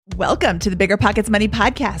Welcome to the Bigger Pockets Money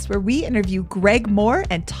Podcast, where we interview Greg Moore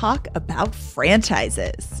and talk about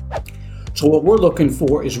franchises. So what we're looking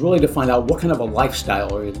for is really to find out what kind of a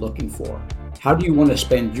lifestyle are you looking for? How do you want to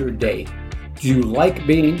spend your day? Do you like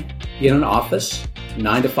being in an office,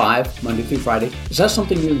 9 to 5, Monday through Friday? Is that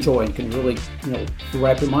something you enjoy and can really,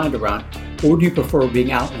 wrap your mind around? Or do you prefer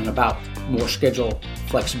being out and about? More schedule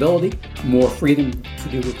flexibility, more freedom to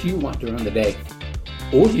do what you want during the day?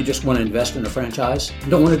 Or you just want to invest in a franchise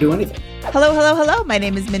and don't want to do anything? Hello. My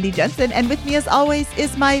name is Mindy Jensen, and with me as always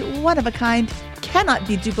is my one-of-a-kind, cannot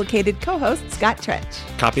be duplicated co-host, Scott Trench.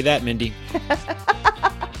 Copy that, Mindy.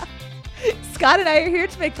 Scott and I are here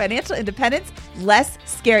to make financial independence less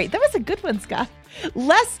scary. That was a good one, Scott.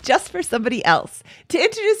 Less just for somebody else. To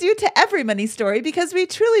introduce you to every money story, because we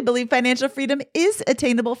truly believe financial freedom is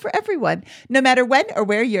attainable for everyone, no matter when or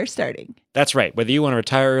where you're starting. That's right. Whether you want to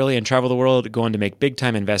retire early and travel the world, go on to make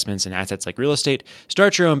big-time investments in assets like real estate,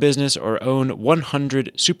 start your own business, or own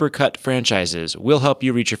 100 supercut franchises, we'll help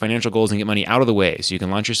you reach your financial goals and get money out of the way so you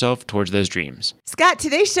can launch yourself towards those dreams. Scott,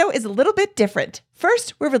 today's show is a little bit different.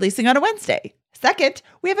 First, we're releasing on a Wednesday. Second,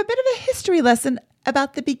 we have a bit of a history lesson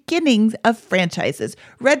about the beginnings of franchises,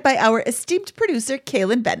 read by our esteemed producer,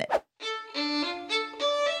 Kaylin Bennett.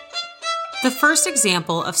 The first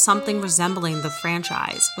example of something resembling the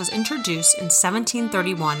franchise was introduced in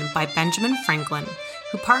 1731 by Benjamin Franklin,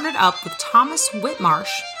 who partnered up with Thomas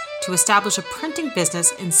Whitmarsh to establish a printing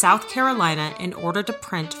business in South Carolina in order to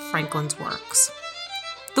print Franklin's works.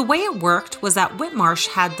 The way it worked was that Whitmarsh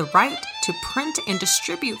had the right to print and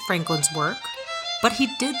distribute Franklin's work, but he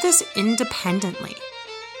did this independently.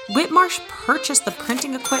 Whitmarsh purchased the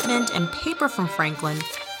printing equipment and paper from Franklin,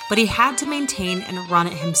 but he had to maintain and run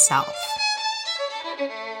it himself.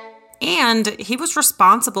 And he was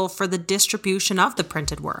responsible for the distribution of the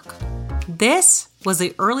printed work. This was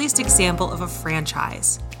the earliest example of a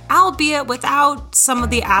franchise, albeit without some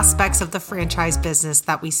of the aspects of the franchise business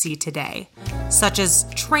that we see today, such as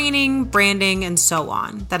training, branding, and so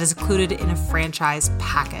on, that is included in a franchise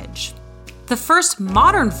package. The first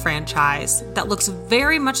modern franchise that looks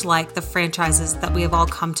very much like the franchises that we have all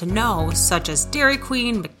come to know, such as Dairy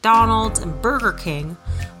Queen, McDonald's, and Burger King,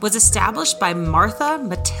 was established by Martha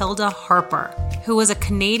Matilda Harper, who was a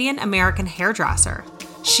Canadian-American hairdresser.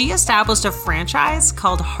 She established a franchise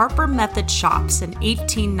called Harper Method Shops in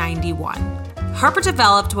 1891. Harper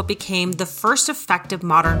developed what became the first effective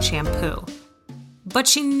modern shampoo, but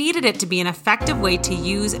she needed it to be an effective way to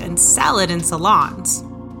use and sell it in salons.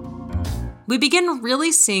 We begin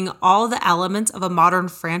really seeing all the elements of a modern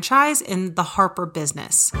franchise in the Harper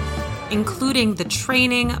business, including the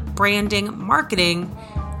training, branding, marketing,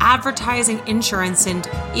 advertising, insurance, and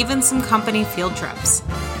even some company field trips.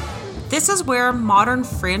 This is where modern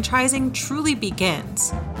franchising truly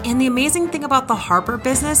begins. And the amazing thing about the Harper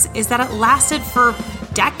business is that it lasted for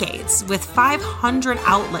decades with 500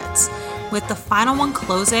 outlets, with the final one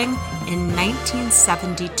closing in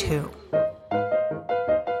 1972.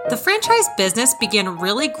 The franchise business began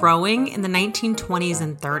really growing in the 1920s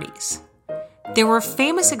and 30s. There were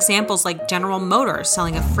famous examples like General Motors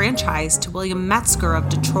selling a franchise to William Metzger of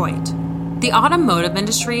Detroit. The automotive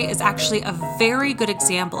industry is actually a very good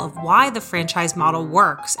example of why the franchise model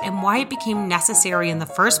works and why it became necessary in the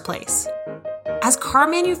first place. As car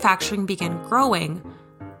manufacturing began growing,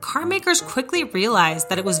 car makers quickly realized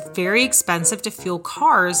that it was very expensive to fuel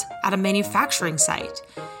cars at a manufacturing site,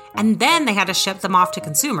 and then they had to ship them off to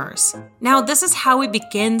consumers. Now, this is how we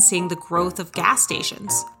begin seeing the growth of gas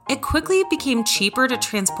stations. It quickly became cheaper to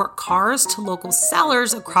transport cars to local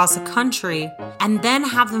sellers across the country and then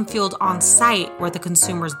have them fueled on site where the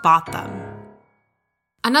consumers bought them.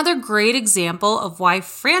 Another great example of why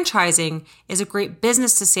franchising is a great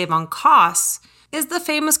business to save on costs is the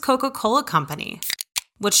famous Coca-Cola Company,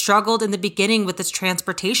 which struggled in the beginning with its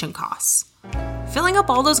transportation costs. Filling up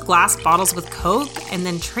all those glass bottles with Coke and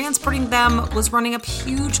then transporting them was running up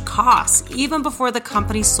huge costs even before the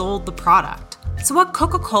company sold the product. So what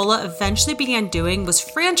Coca-Cola eventually began doing was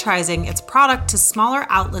franchising its product to smaller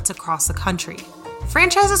outlets across the country.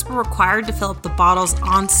 Franchises were required to fill up the bottles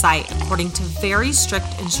on site according to very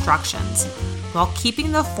strict instructions, while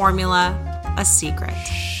keeping the formula a secret.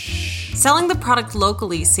 Selling the product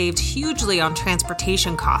locally saved hugely on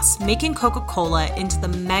transportation costs, making Coca-Cola into the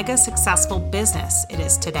mega successful business it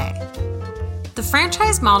is today. The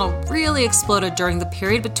franchise model really exploded during the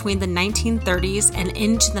period between the 1930s and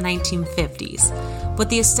into the 1950s, with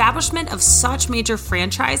the establishment of such major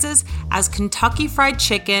franchises as Kentucky Fried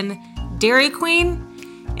Chicken, Dairy Queen,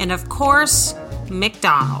 and of course,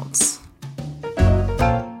 McDonald's.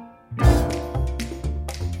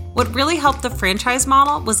 What really helped the franchise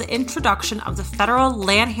model was the introduction of the federal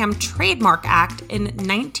Lanham Trademark Act in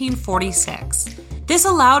 1946. This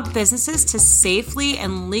allowed businesses to safely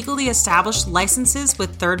and legally establish licenses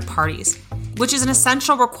with third parties, which is an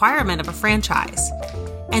essential requirement of a franchise.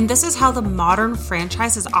 And this is how the modern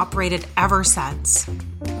franchise has operated ever since.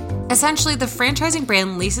 Essentially, the franchising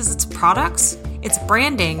brand leases its products, its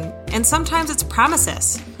branding, and sometimes its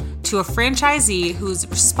premises to a franchisee who's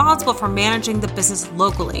responsible for managing the business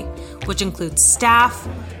locally, which includes staff,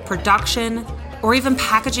 production, or even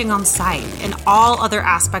packaging on site and all other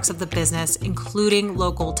aspects of the business, including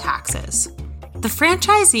local taxes. The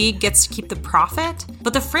franchisee gets to keep the profit,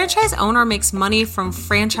 but the franchise owner makes money from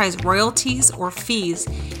franchise royalties or fees,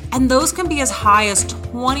 and those can be as high as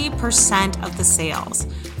 20% of the sales,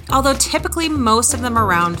 although typically most of them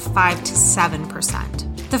around 5 to 7%.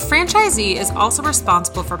 The franchisee is also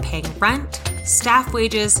responsible for paying rent, staff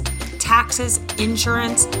wages, taxes,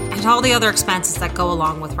 insurance, and all the other expenses that go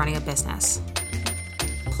along with running a business.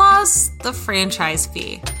 Plus the franchise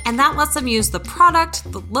fee, and that lets them use the product,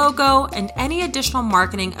 the logo, and any additional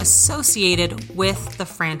marketing associated with the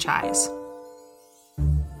franchise.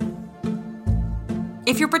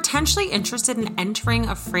 If you're potentially interested in entering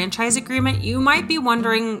a franchise agreement, you might be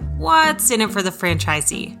wondering what's in it for the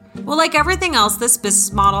franchisee. Well, like everything else, this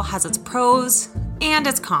business model has its pros and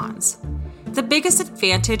its cons. The biggest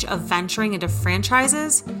advantage of venturing into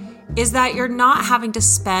franchises is that you're not having to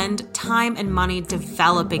spend time and money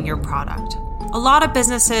developing your product. A lot of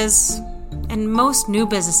businesses, and most new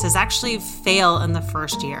businesses, actually fail in the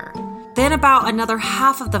first year. Then about another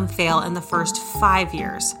half of them fail in the first 5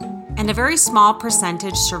 years. And a very small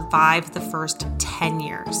percentage survive the first 10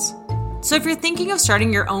 years. So if you're thinking of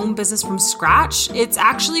starting your own business from scratch, it's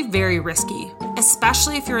actually very risky,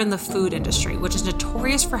 especially if you're in the food industry, which is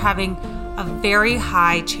notorious for having a very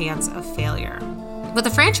high chance of failure. With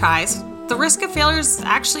a franchise, the risk of failure is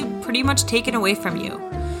actually pretty much taken away from you.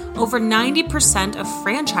 Over 90% of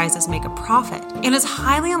franchises make a profit, and it's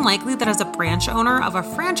highly unlikely that as a branch owner of a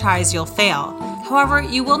franchise you'll fail. However,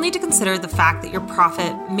 you will need to consider the fact that your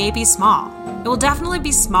profit may be small. It will definitely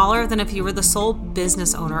be smaller than if you were the sole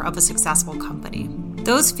business owner of a successful company.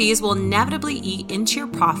 Those fees will inevitably eat into your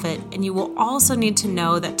profit, and you will also need to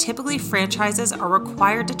know that typically franchises are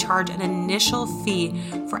required to charge an initial fee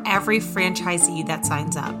for every franchisee that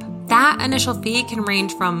signs up. That initial fee can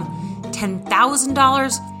range from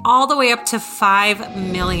 $10,000 all the way up to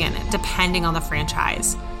 $5 million, depending on the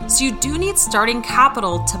franchise. So you do need starting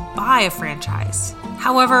capital to buy a franchise.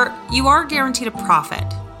 However, you are guaranteed a profit.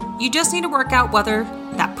 You just need to work out whether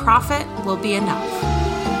that profit will be enough.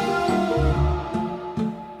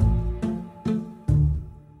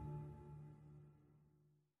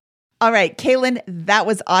 All right, Kaylin, that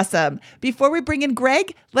was awesome. Before we bring in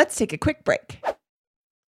Greg, let's take a quick break.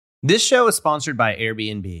 This show is sponsored by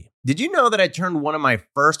Airbnb. Did you know that I turned one of my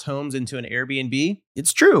first homes into an Airbnb?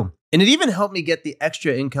 It's true. And it even helped me get the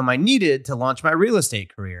extra income I needed to launch my real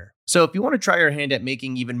estate career. So if you want to try your hand at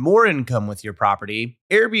making even more income with your property,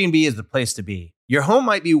 Airbnb is the place to be. Your home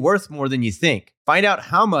might be worth more than you think. Find out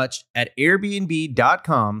how much at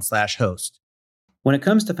airbnb.com/host. When it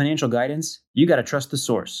comes to financial guidance, you got to trust the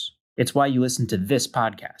source. It's why you listen to this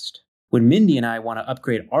podcast. When Mindy and I want to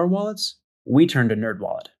upgrade our wallets, we turn to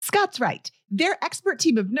NerdWallet. Scott's right. Their expert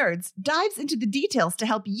team of nerds dives into the details to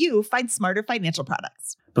help you find smarter financial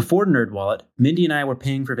products. Before NerdWallet, Mindy and I were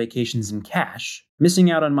paying for vacations in cash,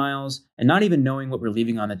 missing out on miles, and not even knowing what we're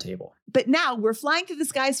leaving on the table. But now we're flying to the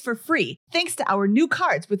skies for free, thanks to our new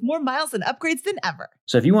cards with more miles and upgrades than ever.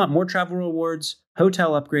 So if you want more travel rewards,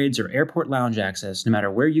 hotel upgrades, or airport lounge access, no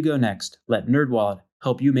matter where you go next, let NerdWallet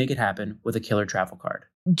help you make it happen with a killer travel card.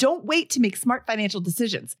 Don't wait to make smart financial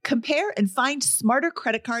decisions. Compare and find smarter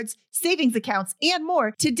credit cards, savings accounts, and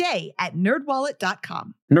more today at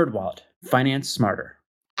nerdwallet.com. NerdWallet. Finance smarter.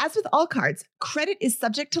 As with all cards, credit is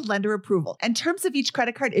subject to lender approval, and terms of each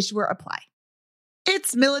credit card issuer apply.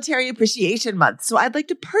 It's Military Appreciation Month, so I'd like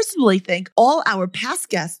to personally thank all our past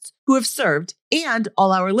guests who have served and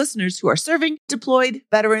all our listeners who are serving, deployed,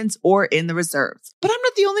 veterans, or in the reserves. But I'm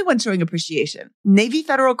not the only one showing appreciation. Navy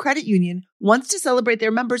Federal Credit Union wants to celebrate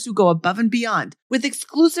their members who go above and beyond with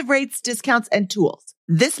exclusive rates, discounts, and tools.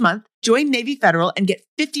 This month, join Navy Federal and get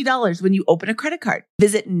 $50 when you open a credit card.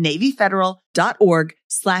 Visit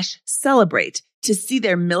NavyFederal.org/celebrate to see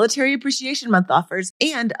their Military Appreciation Month offers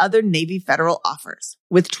and other Navy Federal offers.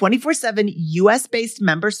 With 24/7 U.S.-based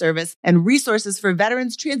member service and resources for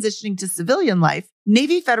veterans transitioning to civilian life,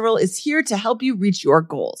 Navy Federal is here to help you reach your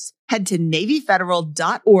goals. Head to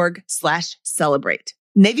NavyFederal.org/celebrate.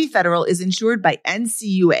 Navy Federal is insured by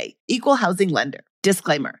NCUA, Equal Housing Lender.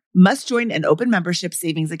 Disclaimer, must join an open membership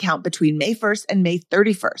savings account between May 1st and May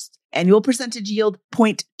 31st. Annual percentage yield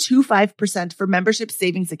 0.25% for membership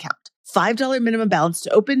savings account. $5 minimum balance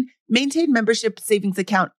to open, maintain membership savings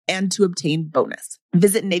account, and to obtain bonus.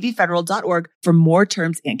 Visit NavyFederal.org for more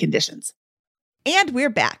terms and conditions. And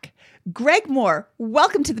we're back. Greg Moore,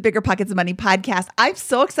 welcome to the Bigger Pockets of Money podcast. I'm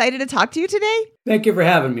so excited to talk to you today. Thank you for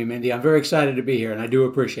having me, Mindy. I'm very excited to be here, and I do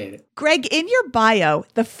appreciate it. Greg, in your bio,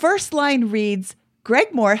 the first line reads,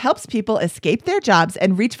 Greg Moore helps people escape their jobs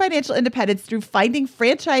and reach financial independence through finding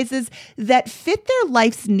franchises that fit their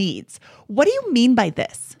life's needs. What do you mean by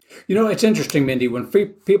this? You know, it's interesting, Mindy. When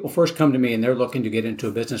people first come to me and they're looking to get into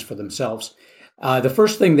a business for themselves, the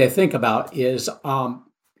first thing they think about is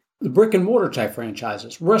the brick and mortar type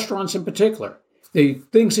franchises, restaurants in particular, the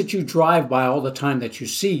things that you drive by all the time that you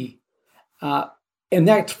see. And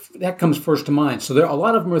that comes first to mind. So a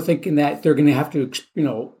lot of them are thinking that they're going to have to,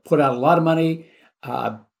 put out a lot of money,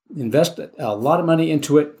 invest a lot of money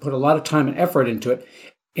into it, put a lot of time and effort into it.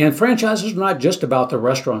 And franchises are not just about the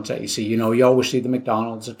restaurants that you see. You always see the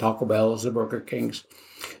McDonald's, the Taco Bells, the Burger Kings.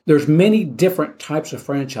 There's many different types of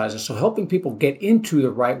franchises. So helping people get into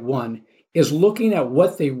the right one is looking at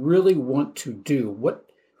what they really want to do.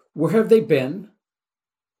 Where have they been?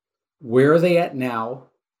 Where are they at now?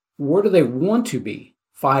 Where do they want to be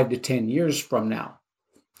 5 to 10 years from now?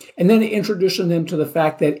 And then introducing them to the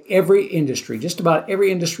fact that every industry, just about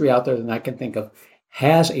every industry out there that I can think of,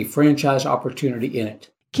 has a franchise opportunity in it.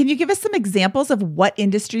 Can you give us some examples of what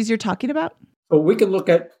industries you're talking about? Well, we can look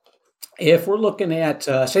at, if we're looking at,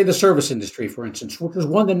 say, the service industry, for instance, which is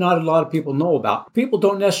one that not a lot of people know about. People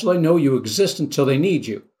don't necessarily know you exist until they need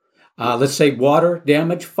you. Let's say water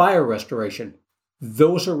damage, fire restoration.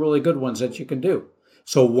 Those are really good ones that you can do.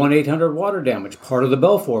 So 1-800-WATER damage, part of the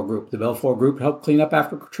Belfour Group. The Belfour Group helped clean up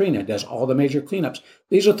after Katrina, does all the major cleanups.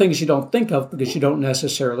 These are things you don't think of because you don't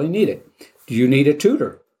necessarily need it. Do you need a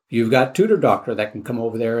tutor? You've got Tutor Doctor that can come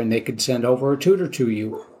over there and they could send over a tutor to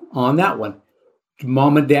you on that one. Do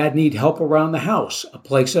mom and dad need help around the house? A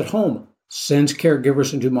place at home sends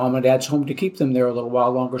caregivers into mom and dad's home to keep them there a little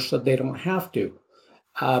while longer so they don't have to.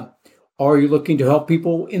 Are you looking to help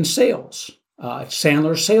people in sales?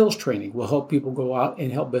 Sandler Sales Training will help people go out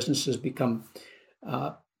and help businesses become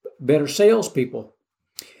better salespeople.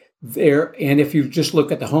 And if you just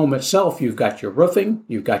look at the home itself, you've got your roofing,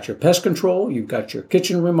 you've got your pest control, you've got your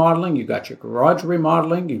kitchen remodeling, you've got your garage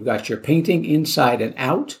remodeling, you've got your painting inside and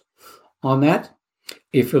out on that.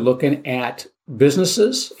 If you're looking at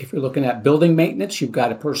businesses, if you're looking at building maintenance, you've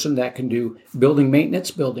got a person that can do building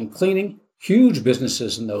maintenance, building cleaning, huge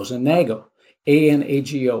businesses in those in NAGO.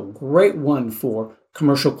 ANAGO, great one for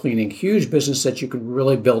commercial cleaning, huge business that you can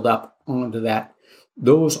really build up onto that.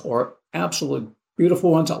 Those are absolutely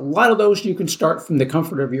beautiful ones. A lot of those you can start from the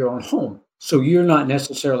comfort of your own home. So you're not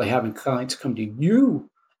necessarily having clients come to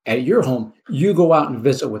you at your home. You go out and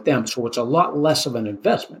visit with them. So it's a lot less of an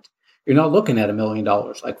investment. You're not looking at $1 million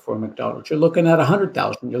like for McDonald's. You're looking at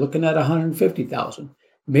 $100,000. You're looking at $150,000.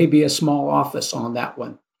 Maybe a small office on that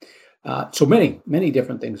one. So many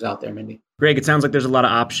different things out there, Mindy. Greg, it sounds like there's a lot of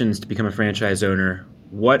options to become a franchise owner.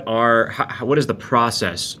 What is the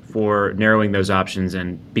process for narrowing those options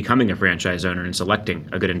and becoming a franchise owner and selecting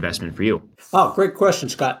a good investment for you? Oh, great question,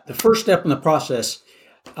 Scott. The first step in the process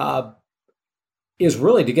is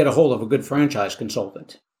really to get a hold of a good franchise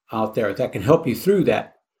consultant out there that can help you through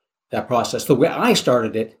that process. The way I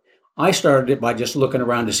started it by just looking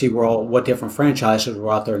around to see what different franchises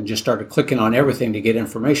were out there and just started clicking on everything to get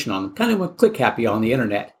information on them. Kind of went click happy on the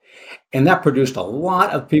internet. And that produced a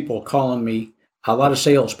lot of people calling me, a lot of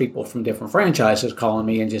salespeople from different franchises calling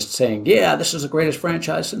me and just saying, yeah, this is the greatest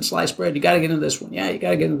franchise since sliced bread. You got to get into this one. Yeah, you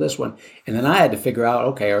got to get into this one. And then I had to figure out,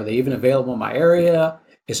 okay, are they even available in my area?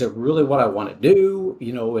 Is it really what I want to do?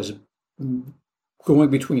 Is it going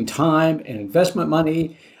between time and investment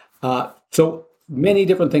money? So many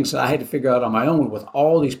different things that I had to figure out on my own with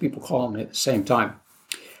all these people calling me at the same time.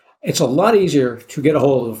 It's a lot easier to get a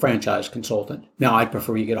hold of a franchise consultant. Now, I'd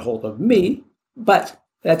prefer you get a hold of me, but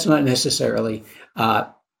that's not necessarily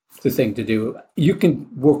the thing to do. You can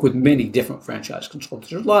work with many different franchise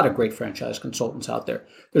consultants. There's a lot of great franchise consultants out there.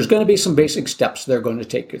 There's going to be some basic steps they're going to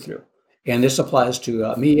take you through. And this applies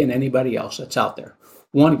to me and anybody else that's out there.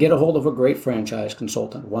 One, get a hold of a great franchise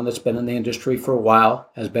consultant, one that's been in the industry for a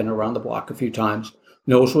while, has been around the block a few times,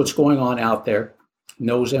 knows what's going on out there,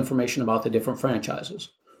 knows information about the different franchises.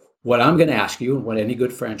 What I'm going to ask you, and what any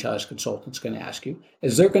good franchise consultant's going to ask you,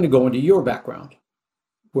 is they're going to go into your background.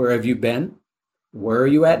 Where have you been? Where are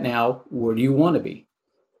you at now? Where do you want to be?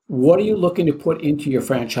 What are you looking to put into your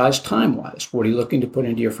franchise time-wise? What are you looking to put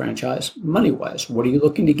into your franchise money-wise? What are you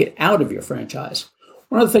looking to get out of your franchise?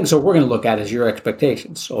 One of the things that we're going to look at is your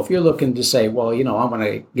expectations. So if you're looking to say, well, I want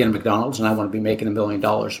to get a McDonald's and I want to be making $1 million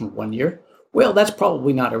in 1 year, well, that's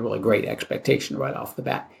probably not a really great expectation right off the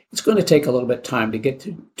bat. It's going to take a little bit of time to get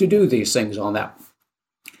to do these things on that.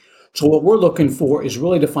 So what we're looking for is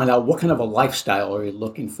really to find out what kind of a lifestyle are you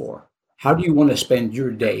looking for? How do you want to spend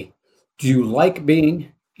your day? Do you like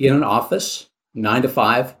being in an office 9 to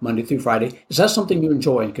 5, Monday through Friday? Is that something you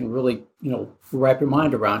enjoy and can really, wrap your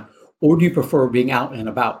mind around? Or do you prefer being out and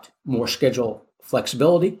about, more schedule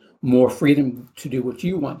flexibility, more freedom to do what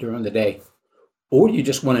you want during the day? Or do you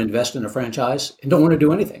just want to invest in a franchise and don't want to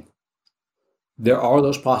do anything? There are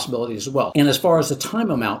those possibilities as well. And as far as the time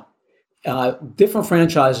amount, different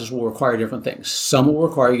franchises will require different things. Some will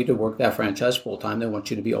require you to work that franchise full-time. They want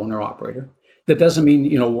you to be owner-operator. That doesn't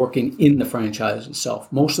mean, working in the franchise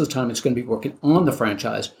itself. Most of the time, it's going to be working on the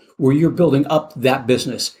franchise where you're building up that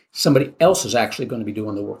business. Somebody else is actually going to be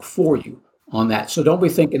doing the work for you on that. So don't be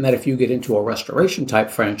thinking that if you get into a restoration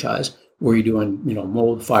type franchise where you're doing,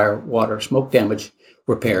 mold, fire, water, smoke damage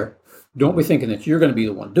repair, don't be thinking that you're going to be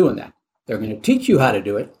the one doing that. They're going to teach you how to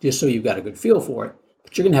do it just so you've got a good feel for it.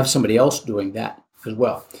 But you're going to have somebody else doing that as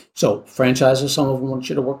well. So franchises, some of them want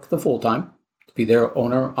you to work the full time, to be their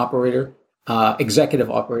owner, operator,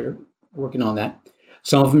 executive operator, working on that.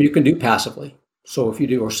 Some of them you can do passively. So if you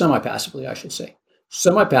do, or semi-passively, I should say.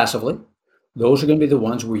 Semi-passively, those are going to be the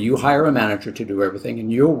ones where you hire a manager to do everything,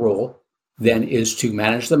 and your role then is to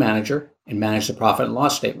manage the manager and manage the profit and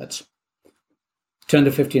loss statements, 10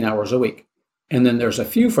 to 15 hours a week. And then there's a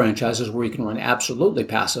few franchises where you can run absolutely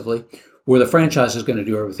passively, where the franchise is going to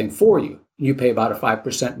do everything for you. You pay about a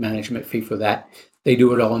 5% management fee for that. They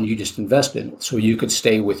do it all and you just invest in it. So you could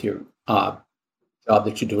stay with your job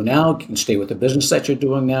that you're doing now. You can stay with the business that you're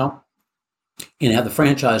doing now and have the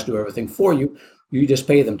franchise do everything for you. You just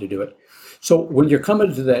pay them to do it. So when you're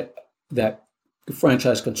coming to that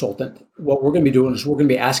franchise consultant, what we're going to be doing is we're going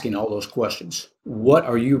to be asking all those questions. What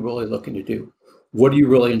are you really looking to do? What do you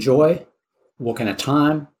really enjoy? What kind of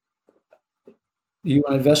time do you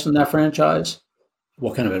want to invest in that franchise?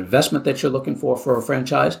 What kind of investment that you're looking for a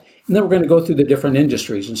franchise? And then we're going to go through the different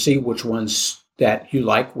industries and see which ones that you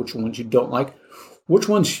like, which ones you don't like, which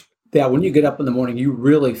ones that when you get up in the morning, you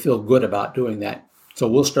really feel good about doing that. So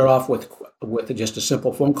we'll start off with just a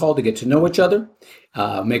simple phone call to get to know each other.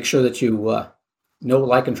 Make sure that you know,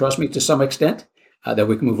 like, and trust me to some extent, that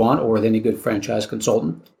we can move on, or with any good franchise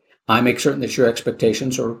consultant. I make certain that your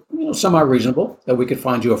expectations are semi-reasonable, that we could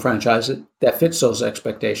find you a franchise that fits those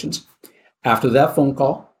expectations. After that phone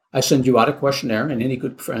call, I send you out a questionnaire, and any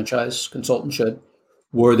good franchise consultant should,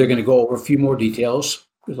 where they're going to go over a few more details,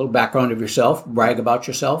 a little background of yourself, brag about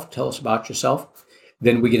yourself, tell us about yourself.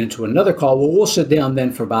 Then we get into another call. Well, we'll sit down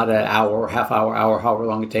then for about an hour, half hour, however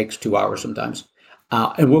long it takes, 2 hours sometimes.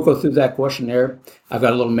 And we'll go through that questionnaire. I've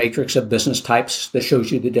got a little matrix of business types that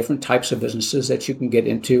shows you the different types of businesses that you can get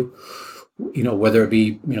into, whether it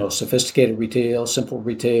be, sophisticated retail, simple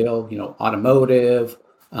retail, automotive,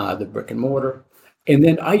 the brick and mortar. And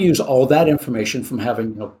then I use all that information from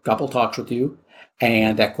having a couple talks with you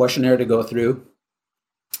and that questionnaire to go through.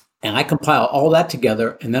 And I compile all that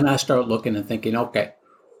together. And then I start looking and thinking, okay,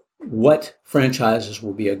 what franchises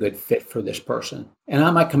will be a good fit for this person? And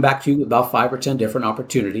I might come back to you with about 5 or 10 different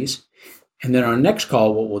opportunities. And then our next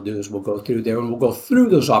call, what we'll do is we'll go through there and we'll go through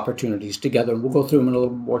those opportunities together. And we'll go through them in a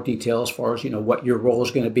little more detail as far as, what your role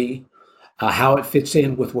is going to be, how it fits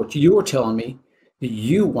in with what you were telling me that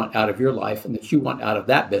you want out of your life and that you want out of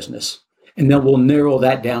that business. And then we'll narrow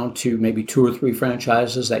that down to maybe 2 or 3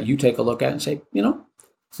 franchises that you take a look at and say,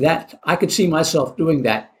 that I could see myself doing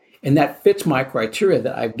that. And that fits my criteria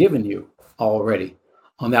that I've given you already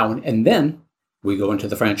on that one. And then we go into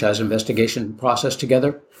the franchise investigation process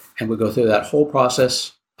together, and we go through that whole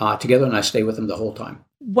process together, and I stay with them the whole time.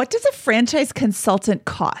 What does a franchise consultant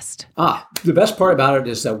cost? The best part about it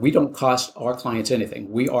is that we don't cost our clients anything.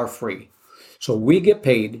 We are free. So we get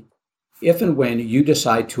paid if and when you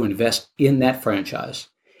decide to invest in that franchise.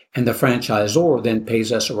 And the franchisor then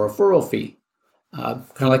pays us a referral fee, kind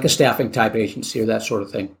of like a staffing type agency or that sort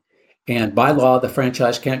of thing. And by law, the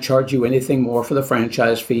franchise can't charge you anything more for the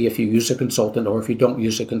franchise fee if you use a consultant or if you don't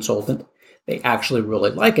use a consultant. They actually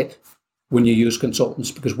really like it when you use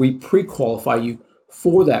consultants because we pre-qualify you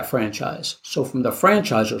for that franchise. So from the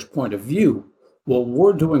franchisor's point of view, what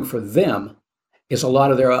we're doing for them is a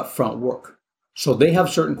lot of their upfront work. So they have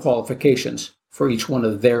certain qualifications for each one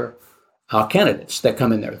of their candidates that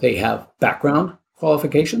come in there. They have background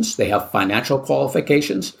qualifications. They have financial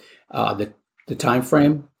qualifications, the time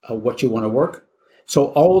frame, what you want to work. So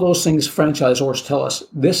all of those things franchisors tell us,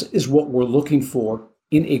 this is what we're looking for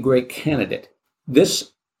in a great candidate.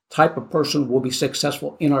 This type of person will be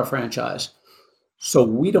successful in our franchise. So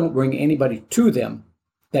we don't bring anybody to them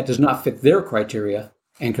that does not fit their criteria.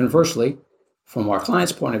 And conversely, from our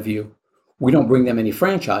client's point of view, we don't bring them any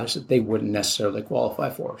franchise that they wouldn't necessarily qualify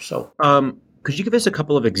for. So, could you give us a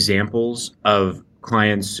couple of examples of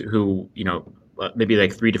clients who, maybe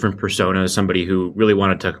like 3 different personas, somebody who really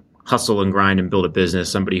wanted to hustle and grind and build a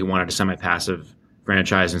business, somebody who wanted a semi-passive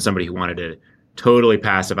franchise, and somebody who wanted a totally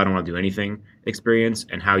passive, I don't want to do anything experience,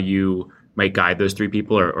 and how you might guide those 3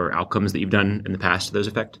 people or outcomes that you've done in the past to those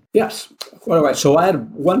effect? Yes. All right. So I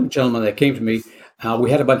had one gentleman that came to me.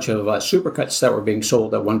 We had a bunch of supercuts that were being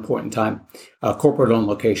sold at one point in time, corporate-owned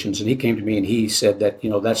locations, and he came to me and he said that,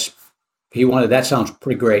 that sounds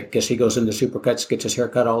pretty great because he goes into supercuts, gets his hair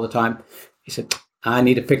cut all the time. He said, I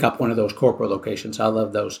need to pick up one of those corporate locations. I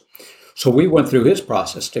love those. So we went through his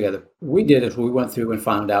process together. We went through and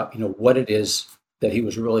found out, what it is that he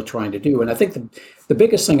was really trying to do. And I think the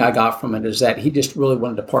biggest thing I got from it is that he just really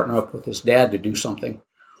wanted to partner up with his dad to do something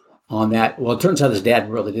on that. Well, it turns out his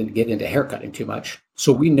dad really didn't get into haircutting too much.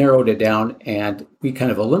 So we narrowed it down and we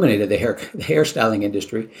kind of eliminated the hairstyling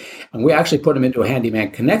industry. And we actually put him into a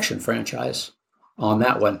Handyman Connection franchise on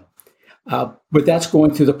that one. But that's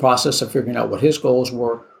going through the process of figuring out what his goals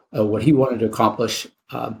were, what he wanted to accomplish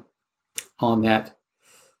on that.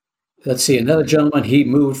 Let's see, another gentleman, he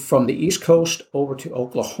moved from the East Coast over to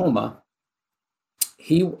Oklahoma.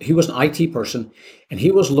 He was an IT person, and he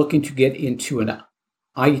was looking to get into an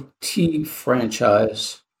IT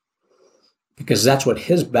franchise because that's what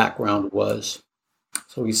his background was.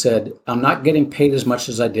 So he said, I'm not getting paid as much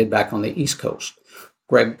as I did back on the East Coast.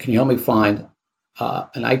 Greg, can you help me find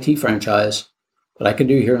an IT franchise that I can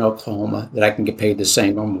do here in Oklahoma that I can get paid the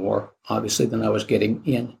same or more, obviously, than I was getting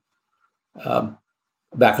in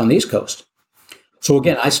back on the East Coast. So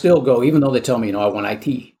again, I still go, even though they tell me, I want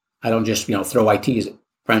IT, I don't just, throw IT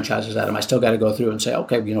franchises at them. I still got to go through and say,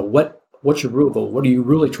 okay, what's your real goal? What are you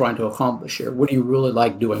really trying to accomplish here? What do you really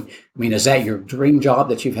like doing? I mean, is that your dream job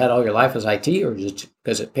that you've had all your life as IT, or is it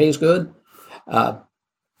because it pays good? Or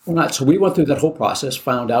not. So we went through that whole process,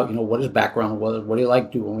 found out, what his background was, what he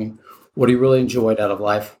liked doing, what he really enjoyed out of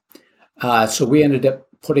life. So we ended up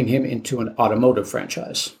putting him into an automotive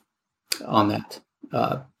franchise on that.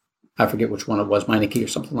 I forget which one it was, Meineke or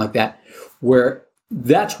something like that, where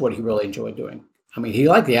that's what he really enjoyed doing. I mean, he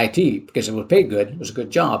liked the IT because it was paid good. It was a good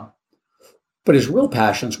job. But his real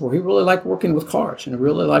passions were he really liked working with cars and he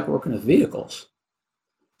really liked working with vehicles.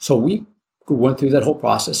 So we went through that whole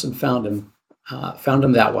process and found him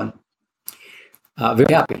that one.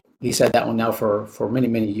 Very happy. He's had that one now for many,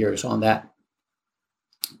 many years on that.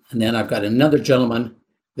 And then I've got another gentleman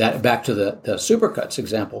that, back to the Supercuts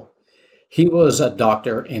example, he was a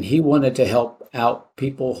doctor and he wanted to help out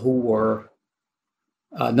people who were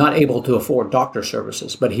not able to afford doctor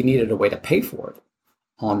services, but he needed a way to pay for it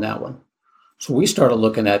on that one. So we started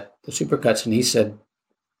looking at the Supercuts and he said,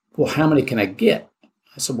 well, how many can I get?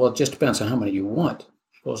 I said, well, it just depends on how many you want.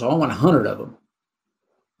 He goes, I want 100 of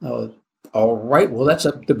them. All right, well, that's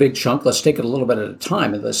the big chunk. Let's take it a little bit at a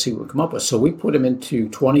time and let's see what we come up with. So we put him into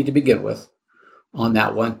 20 to begin with on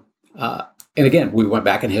that one. And again, we went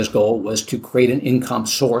back and his goal was to create an income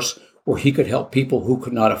source where he could help people who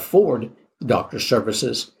could not afford doctor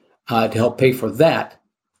services to help pay for that.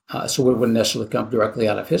 So it wouldn't necessarily come directly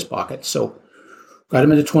out of his pocket. So got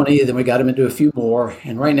him into 20, then we got him into a few more.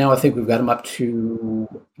 And right now, I think we've got him up to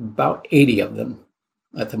about 80 of them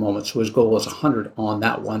at the moment. So his goal is 100 on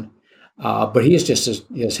that one. But he is just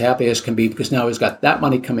as happy as can be because now he's got that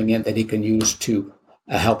money coming in that he can use to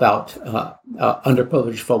help out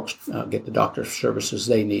underprivileged folks get the doctor services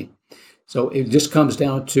they need. So it just comes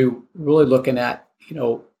down to really looking at,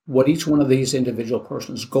 what each one of these individual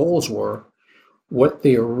persons' goals were, what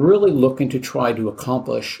they are really looking to try to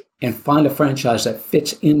accomplish, and find a franchise that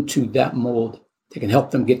fits into that mold that can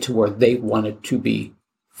help them get to where they wanted to be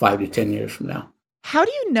 5 to 10 years from now. How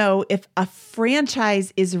do you know if a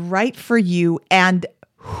franchise is right for you and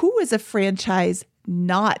who is a franchise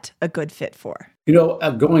not a good fit for?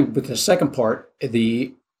 Going with the second part,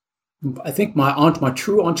 I think my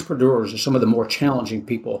true entrepreneurs are some of the more challenging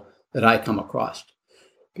people that I come across,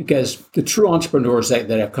 because the true entrepreneurs that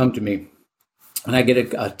have come to me, and I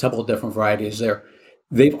get a couple of different varieties there,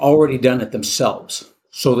 they've already done it themselves.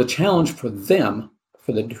 So the challenge for them,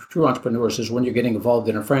 for the true entrepreneurs, is when you're getting involved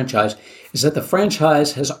in a franchise, is that the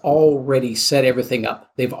franchise has already set everything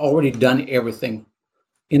up. They've already done everything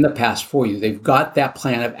in the past for you. They've got that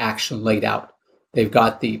plan of action laid out. They've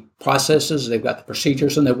got the processes, they've got the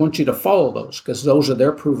procedures, and they want you to follow those because those are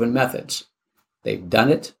their proven methods. They've done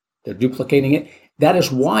it. They're duplicating it. That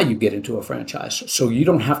is why you get into a franchise. So you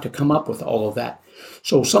don't have to come up with all of that.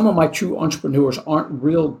 So some of my true entrepreneurs aren't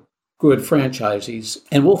real good franchisees.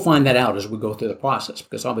 And we'll find that out as we go through the process,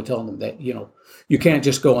 because I'll be telling them that, you can't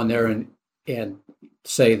just go in there and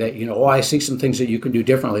say that, oh, I see some things that you can do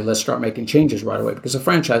differently. Let's start making changes right away, because a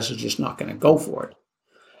franchise is just not going to go for it.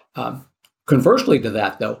 Conversely to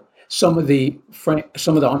that, though, some of the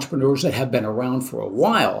entrepreneurs that have been around for a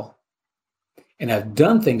while and have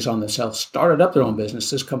done things on themselves, started up their own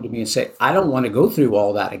businesses, come to me and say, I don't want to go through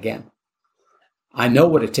all that again. I know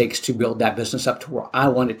what it takes to build that business up to where I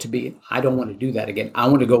want it to be. I don't want to do that again. I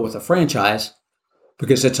want to go with a franchise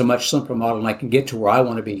because it's a much simpler model and I can get to where I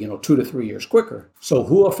want to be, 2 to 3 years quicker. So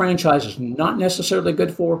who a franchise is not necessarily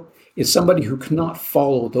good for is somebody who cannot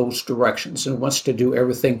follow those directions and wants to do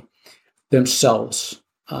everything themselves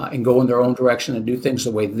and go in their own direction and do things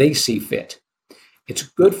the way they see fit. It's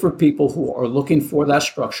good for people who are looking for that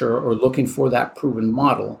structure or looking for that proven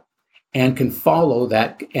model and can follow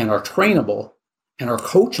that and are trainable and are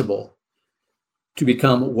coachable to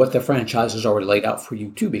become what the franchise has already laid out for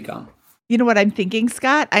you to become. You know what I'm thinking,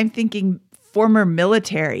 Scott? I'm thinking former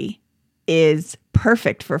military is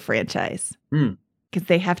perfect for franchise. Because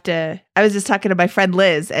they have to. I was just talking to my friend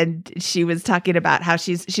Liz, and she was talking about how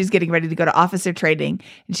she's getting ready to go to officer training,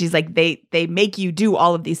 and she's like, they make you do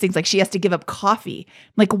all of these things. Like she has to give up coffee.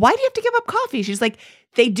 I'm like, why do you have to give up coffee? She's like,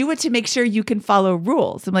 they do it to make sure you can follow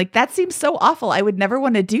rules. I'm like, that seems so awful. I would never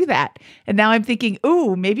want to do that. And now I'm thinking,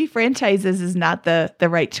 ooh, maybe franchises is not the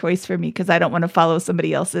right choice for me because I don't want to follow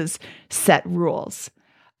somebody else's set rules.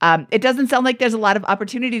 It doesn't sound like there's a lot of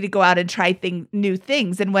opportunity to go out and try new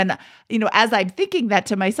things. And when, as I'm thinking that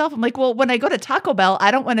to myself, I'm like, well, when I go to Taco Bell,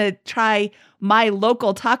 I don't want to try my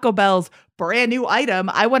local Taco Bell's brand new item.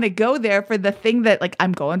 I want to go there for the thing that, like,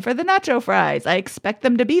 I'm going for the nacho fries. I expect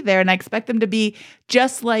them to be there, and I expect them to be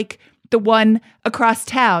just like the one across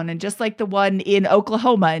town and just like the one in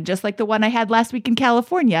Oklahoma and just like the one I had last week in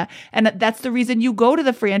California. And that's the reason you go to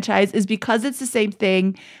the franchise, is because it's the same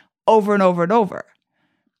thing over and over and over.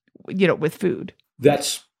 With food.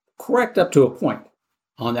 That's correct up to a point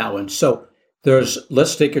on that one. So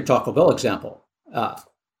let's take your Taco Bell example,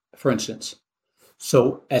 for instance.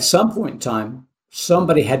 So at some point in time,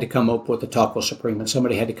 somebody had to come up with the Taco Supreme and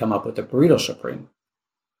somebody had to come up with the Burrito Supreme.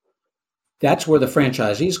 That's where the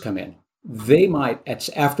franchisees come in. They might,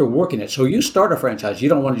 after working it. So you start a franchise, you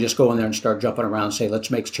don't want to just go in there and start jumping around and say,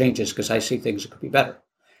 let's make changes because I see things that could be better.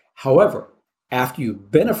 However, after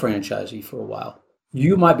you've been a franchisee for a while,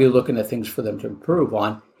 you might be looking at things for them to improve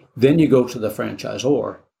on. Then you go to the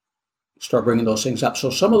franchisor, start bringing those things up. So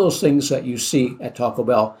some of those things that you see at Taco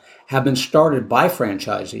Bell have been started by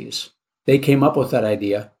franchisees. They came up with that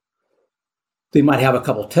idea. They might have a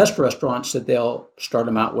couple test restaurants that they'll start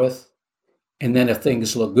them out with. And then if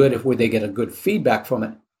things look good, if they get a good feedback from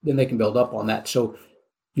it, then they can build up on that. So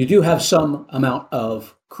you do have some amount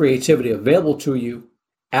of creativity available to you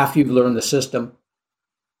after you've learned the system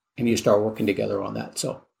and you start working together on that.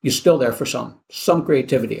 So you're still there for some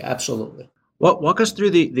creativity. Absolutely. Well, walk us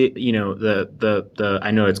through the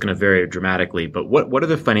I know it's going to vary dramatically, but what are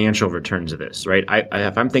the financial returns of this, right?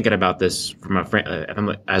 If I'm thinking about this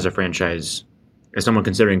from as a franchise, as someone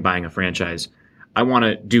considering buying a franchise, I want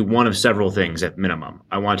to do one of several things at minimum.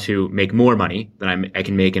 I want to make more money than I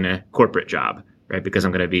can make in a corporate job, right? Because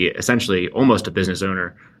I'm going to be essentially almost a business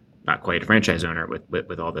owner, not quite a franchise owner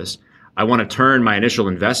with all this. I want to turn my initial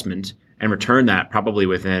investment and return that probably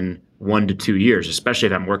within 1 to 2 years, especially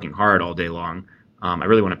if I'm working hard all day long. I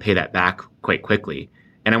really want to pay that back quite quickly.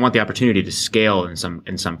 And I want the opportunity to scale in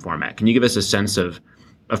some format. Can you give us a sense of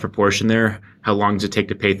proportion there? How long does it take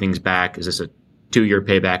to pay things back? Is this a 2-year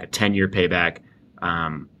payback, a 10-year payback?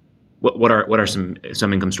 What are some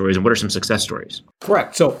income stories and what are some success stories?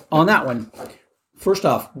 Correct. So on that one, first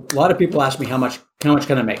off, a lot of people ask me how much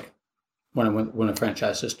can I make when I win a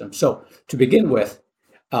franchise system. So to begin with,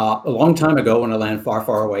 a long time ago, in a land far,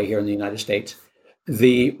 far away here in the United States,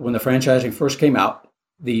 when the franchising first came out,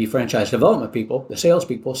 the franchise development people, the sales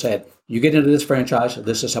people said, you get into this franchise,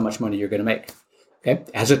 this is how much money you're going to make. Okay.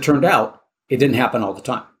 As it turned out, it didn't happen all the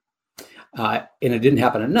time. And it didn't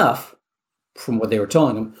happen enough, from what they were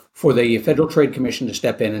telling them, for the Federal Trade Commission to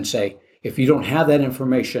step in and say, if you don't have that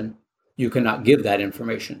information, you cannot give that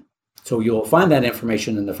information. So you'll find that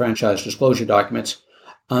information in the franchise disclosure documents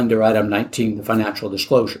under item 19, the financial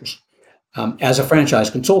disclosures. As a franchise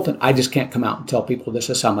consultant, I just can't come out and tell people this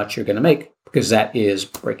is how much you're going to make, because that is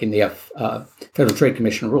breaking the Federal Trade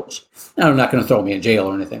Commission rules. Now, they're not going to throw me in jail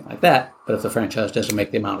or anything like that, but if the franchise doesn't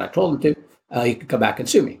make the amount I told them to, he can come back and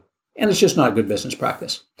sue me. And it's just not a good business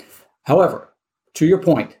practice. However, to your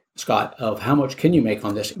point, Scott, of how much can you make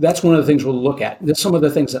on this. That's one of the things we'll look at. There's some of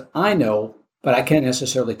the things that I know, but I can't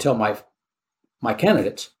necessarily tell my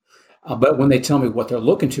candidates. But when they tell me what they're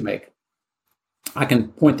looking to make, I can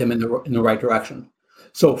point them in the right direction.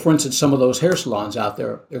 So, for instance, some of those hair salons out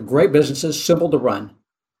there, they're great businesses, simple to run.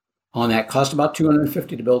 On that, cost about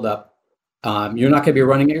 $250 to build up. You're not going to be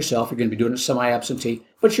running it yourself. You're going to be doing it semi-absentee,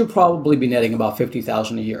 but you'll probably be netting about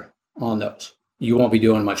 $50,000 a year on those. You won't be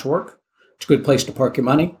doing much work. It's a good place to park your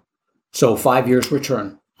money. So 5 years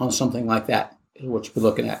return on something like that is what you'll be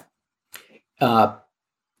looking at. And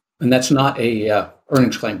that's not a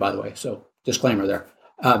earnings claim, by the way. So disclaimer there.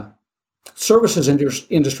 Services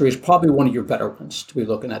industry is probably one of your better ones to be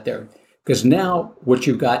looking at there, because now what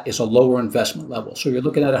you've got is a lower investment level. So you're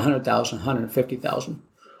looking at $100,000, $150,000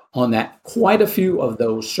 on that. Quite a few of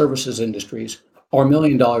those services industries are $1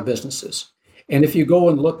 million businesses. And if you go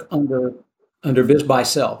and look under biz buy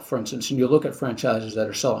sell, for instance, and you look at franchises that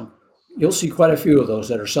are selling, you'll see quite a few of those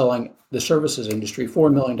that are selling the services industry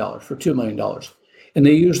for $1 million, for $2 million. And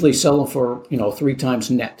they usually sell them for, 3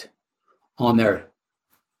 times net on there.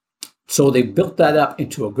 So they built that up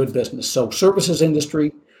into a good business. So services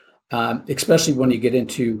industry, especially when you get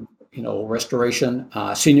into, restoration,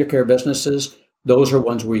 senior care businesses, those are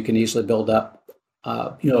ones where you can easily build up.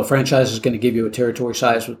 A franchise is going to give you a territory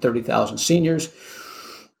size with 30,000 seniors.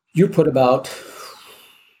 You put about,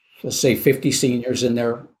 let's say 50 seniors in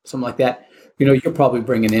there, something like that. You're probably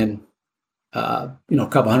bringing in, a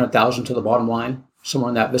couple $100,000 to the bottom line, somewhere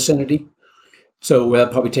in that vicinity. So it'll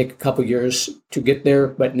probably take a couple years to get there,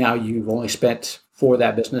 but now you've only spent for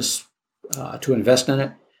that business to invest in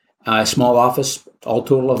it. A small office, all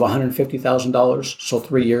total of $150,000. So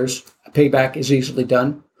 3 years. A payback is easily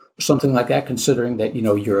done, or something like that, considering that,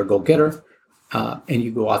 you're a go-getter and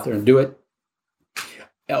you go out there and do it.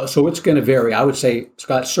 So it's going to vary. I would say,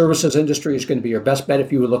 Scott, services industry is going to be your best bet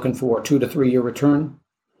if you were looking for a 2 to 3 year return.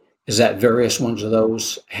 Is that various ones of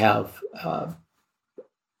those have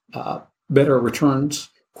better returns,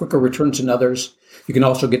 quicker returns than others. You can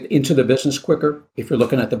also get into the business quicker. If you're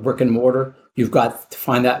looking at the brick and mortar, you've got to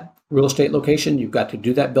find that real estate location. You've got to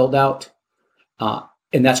do that build out.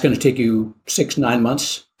 And that's going to take you 6-9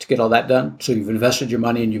 months to get all that done. So you've invested your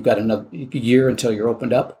money and you've got another year until you're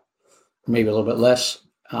opened up, or maybe a little bit less.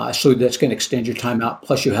 So that's going to extend your time out.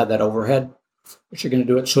 Plus you have that overhead, which you're going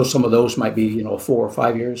to do it. So some of those might be, 4 or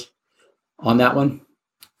 5 years on that one.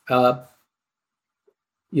 One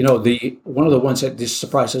of the ones that just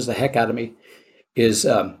surprises the heck out of me is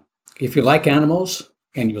if you like animals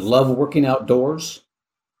and you love working outdoors,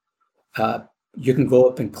 you can go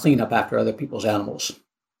up and clean up after other people's animals.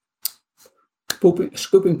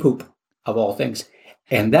 Scooping poop, of all things.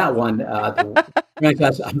 And that one, the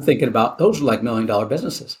franchise I'm thinking about, those are like $1 million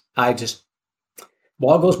businesses.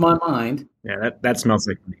 Boggles my mind. Yeah, that smells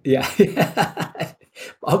like me. Yeah.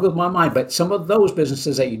 Boggles my mind. But some of those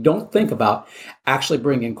businesses that you don't think about actually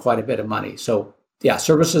bring in quite a bit of money. So yeah,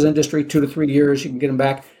 services industry, 2 to 3 years, you can get them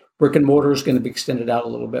back. Brick and mortar is going to be extended out a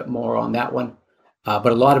little bit more on that one. But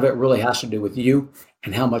a lot of it really has to do with you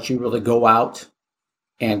and how much you really go out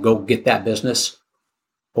and go get that business,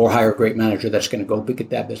 or hire a great manager that's going to go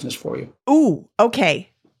get that business for you. Ooh,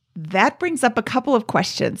 okay. That brings up a couple of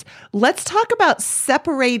questions. Let's talk about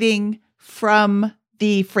separating from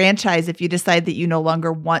the franchise if you decide that you no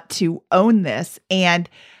longer want to own this. And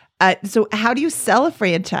so how do you sell a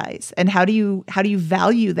franchise, and how do you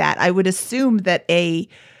value that? I would assume that an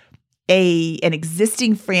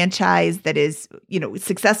existing franchise that is,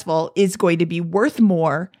 successful is going to be worth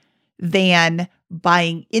more than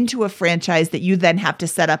buying into a franchise that you then have to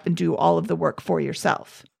set up and do all of the work for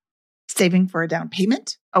yourself. Saving for a down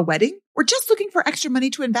payment, a wedding, or just looking for extra money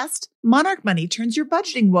to invest? Monarch Money turns your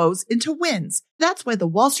budgeting woes into wins. That's why the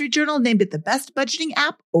Wall Street Journal named it the best budgeting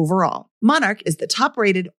app overall. Monarch is the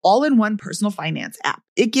top-rated all-in-one personal finance app.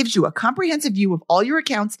 It gives you a comprehensive view of all your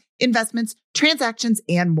accounts, investments, transactions,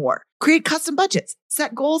 and more. Create custom budgets,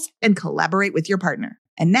 set goals, and collaborate with your partner.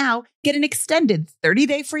 And now, get an extended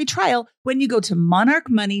 30-day free trial when you go to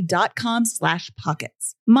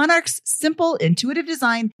monarchmoney.com/pockets. Monarch's simple, intuitive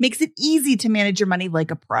design makes it easy to manage your money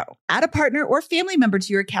like a pro. Add a partner or family member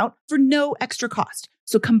to your account for no extra cost,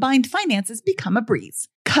 so combined finances become a breeze.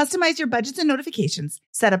 Customize your budgets and notifications,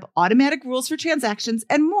 set up automatic rules for transactions,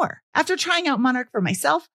 and more. After trying out Monarch for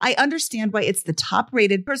myself, I understand why it's the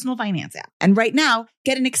top-rated personal finance app. And right now,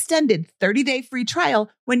 get an extended 30-day free trial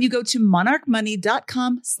when you go to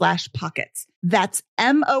monarchmoney.com/pockets. That's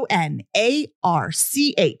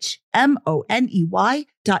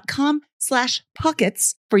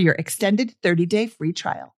MONARCHMONEY.com/pockets for your extended 30-day free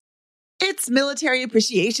trial. It's Military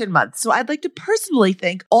Appreciation Month, so I'd like to personally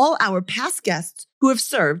thank all our past guests who have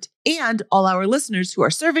served and all our listeners who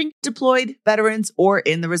are serving, deployed, veterans, or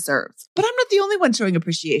in the reserves. But I'm not the only one showing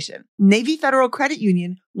appreciation. Navy Federal Credit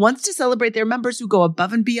Union wants to celebrate their members who go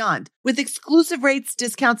above and beyond with exclusive rates,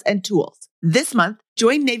 discounts, and tools. This month,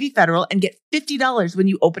 join Navy Federal and get $50 when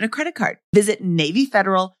you open a credit card. Visit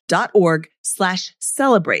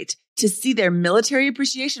NavyFederal.org/celebrate to see their Military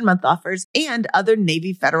Appreciation Month offers and other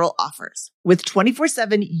Navy Federal offers. With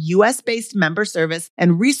 24/7 U.S.-based member service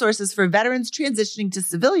and resources for veterans transitioning to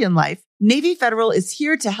civilian life, Navy Federal is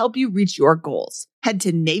here to help you reach your goals. Head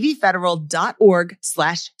to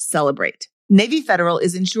NavyFederal.org/celebrate. Navy Federal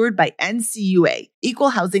is insured by NCUA, Equal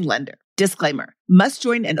Housing Lender. Disclaimer, must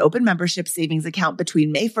join an open membership savings account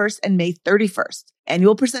between May 1st and May 31st.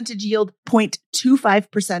 Annual percentage yield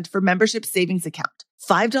 0.25% for membership savings account.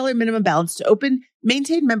 $5 minimum balance to open,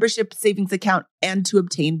 maintain membership savings account, and to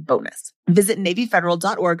obtain bonus. Visit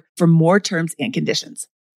NavyFederal.org for more terms and conditions.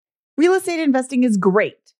 Real estate investing is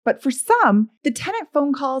great, but for some, the tenant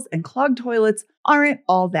phone calls and clogged toilets aren't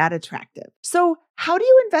all that attractive. So how do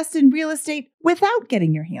you invest in real estate without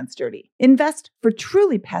getting your hands dirty? Invest for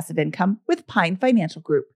truly passive income with Pine Financial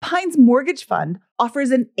Group. Pine's mortgage fund offers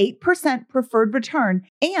an 8% preferred return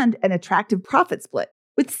and an attractive profit split,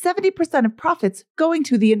 with 70% of profits going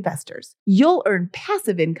to the investors. You'll earn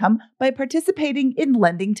passive income by participating in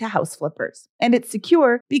lending to house flippers. And it's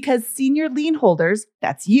secure because senior lien holders,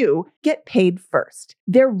 that's you, get paid first.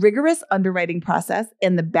 Their rigorous underwriting process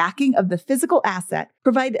and the backing of the physical asset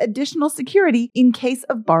provide additional security in case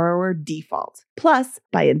of borrower default. Plus,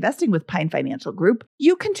 by investing with Pine Financial Group,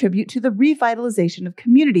 you contribute to the revitalization of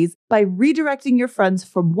communities by redirecting your funds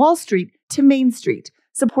from Wall Street to Main Street,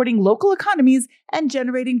 supporting local economies and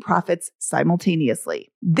generating profits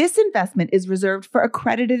simultaneously. This investment is reserved for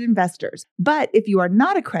accredited investors, but if you are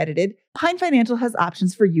not accredited, Pine Financial has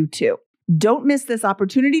options for you too. Don't miss this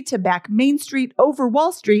opportunity to back Main Street over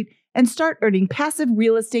Wall Street and start earning passive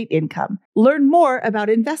real estate income. Learn more about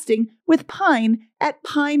investing with Pine at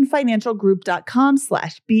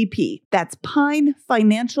pinefinancialgroup.com/BP. That's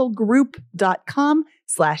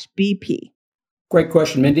pinefinancialgroup.com/BP. Great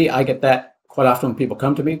question, Mindy. I get that quite often when people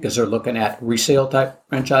come to me because they're looking at resale type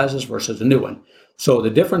franchises versus a new one. So the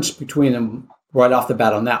difference between them right off the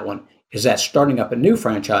bat on that one is that starting up a new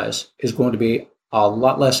franchise is going to be a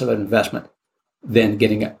lot less of an investment than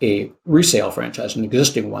getting a resale franchise, an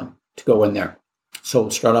existing one, to go in there. So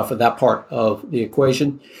start off with that part of the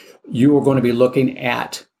equation. You are going to be looking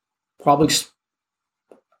at probably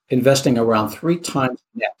investing around 3 times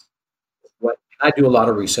net. I do a lot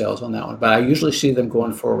of resales on that one, but I usually see them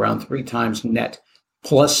going for around 3 times net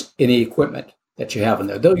plus any equipment that you have in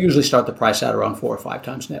there. They'll usually start the price out around 4 or 5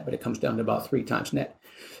 times net, but it comes down to about 3 times net.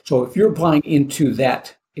 So if you're applying into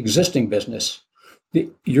that existing business,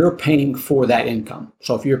 you're paying for that income.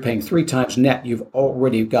 So if you're paying 3 times net, you're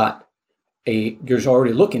already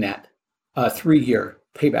looking at a 3-year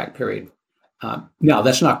payback period. Now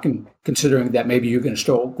that's not considering that maybe you're going to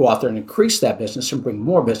still go out there and increase that business and bring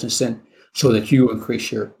more business in, so that you increase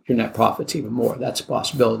your net profits even more. That's a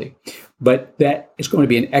possibility. But that is going to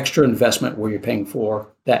be an extra investment where you're paying for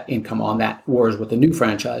that income on that. Whereas with a new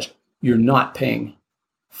franchise, you're not paying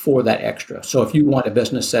for that extra. So if you want a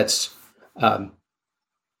business that's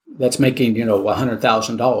making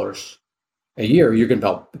 $100,000 a year, you're going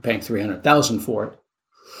to be paying $300,000 for it.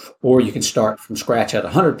 Or you can start from scratch at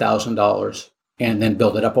 $100,000 and then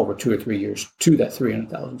build it up over 2 or 3 years to that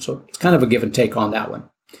 $300,000. So it's kind of a give and take on that one.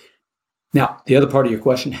 Now, the other part of your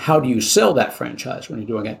question, how do you sell that franchise when you're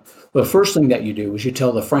doing it? Well, the first thing that you do is you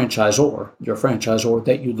tell the franchisor, your franchisor,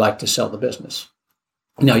 that you'd like to sell the business.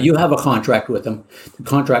 Now, you have a contract with them. The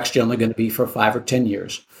contract's generally going to be for 5 or 10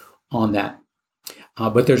 years on that.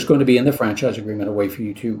 But there's going to be in the franchise agreement a way for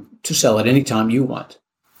you to sell it anytime you want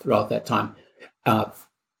throughout that time.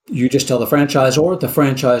 You just tell the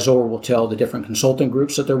franchisor will tell the different consulting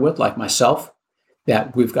groups that they're with, like myself,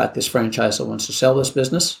 that we've got this franchise that wants to sell this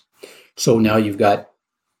business. So now you've got,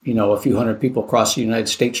 a few hundred people across the United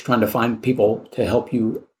States trying to find people to help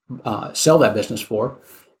you sell that business for.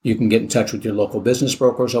 You can get in touch with your local business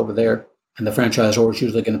brokers over there, and the franchisor is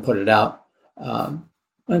usually going to put it out.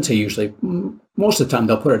 I'd say usually, most of the time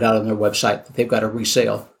they'll put it out on their website that they've got a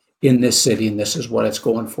resale in this city, and this is what it's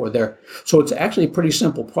going for there. So it's actually a pretty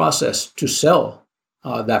simple process to sell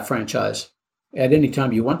that franchise at any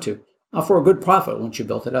time you want to, for a good profit once you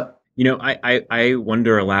built it up. I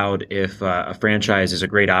wonder aloud if a franchise is a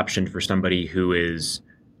great option for somebody who is,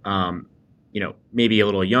 maybe a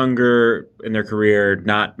little younger in their career,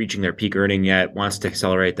 not reaching their peak earning yet, wants to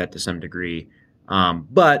accelerate that to some degree.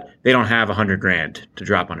 but they don't have $100,000 to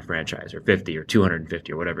drop on a franchise, or 50 or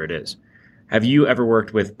 250 or whatever it is. Have you ever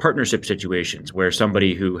worked with partnership situations where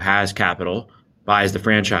somebody who has capital buys the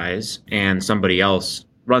franchise and somebody else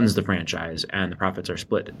runs the franchise and the profits are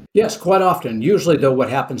split? Yes, quite often. Usually, though, what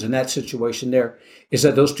happens in that situation there is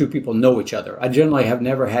that those two people know each other. I generally have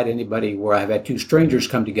never had anybody where I've had two strangers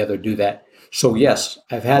come together do that. So yes,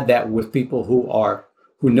 I've had that with people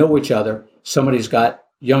who know each other. Somebody's got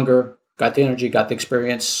younger, got the energy, got the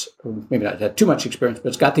experience, or maybe not had too much experience, but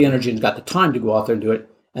it's got the energy and got the time to go out there and do it.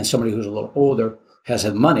 And somebody who's a little older has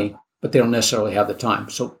had money, but they don't necessarily have the time.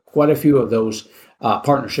 So quite a few of those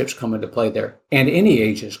partnerships come into play there. And any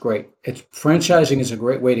age is great. Franchising is a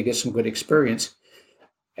great way to get some good experience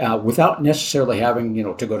without necessarily having,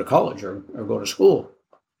 to go to college or go to school.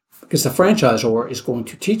 Because the franchisor is going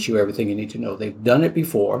to teach you everything you need to know. They've done it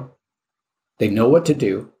before. They know what to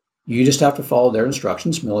do. You just have to follow their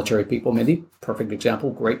instructions. Military people, maybe, perfect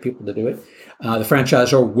example, great people to do it. The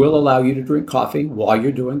franchisor will allow you to drink coffee while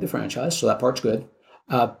you're doing the franchise, so that part's good.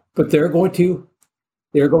 But they're going to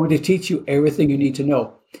teach you everything you need to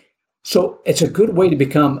know. So it's a good way to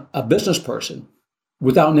become a business person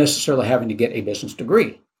without necessarily having to get a business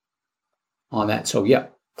degree on that. So yeah,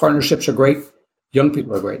 partnerships are great. Young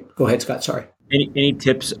people are great. Go ahead, Scott. Sorry. Any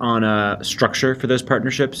tips on structure for those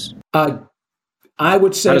partnerships? I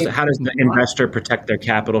would say, how does the investor protect their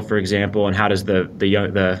capital, for example, and how does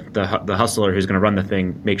the hustler who's going to run the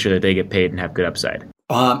thing make sure that they get paid and have good upside?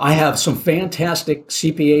 I have some fantastic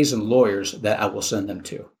CPAs and lawyers that I will send them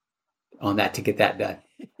to on that to get that done.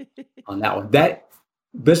 On that one, that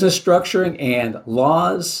business structuring and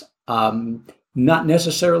laws, not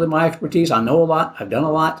necessarily my expertise. I know a lot. I've done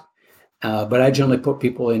a lot. But I generally put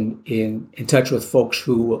people in touch with folks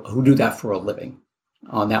who do that for a living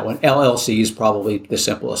on that one. LLC is probably the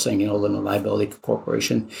simplest thing, limited liability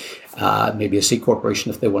corporation, maybe a C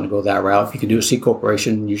corporation if they want to go that route. If you can do a C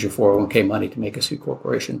corporation, use your 401k money to make a C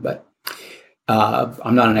corporation. But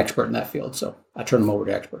I'm not an expert in that field, so I turn them over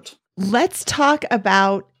to experts. Let's talk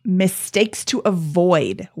about mistakes to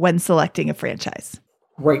avoid when selecting a franchise.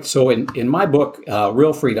 Right. So in my book,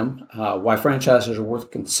 Real Freedom, Why Franchises Are Worth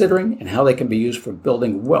Considering and How They Can Be Used for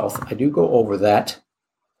Building Wealth, I do go over that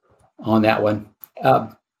on that one.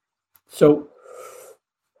 So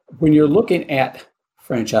when you're looking at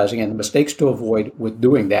franchising and the mistakes to avoid with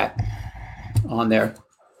doing that on there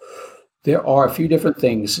are a few different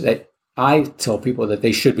things that I tell people that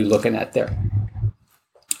they should be looking at there.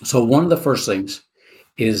 So one of the first things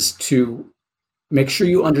is to make sure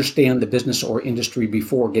you understand the business or industry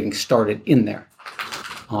before getting started in there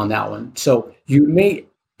on that one. So you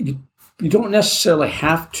don't necessarily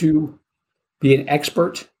have to be an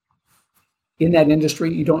expert in that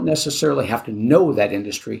industry. You don't necessarily have to know that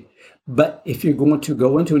industry. But if you're going to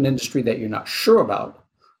go into an industry that you're not sure about,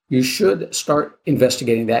 you should start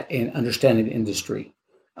investigating that and understanding the industry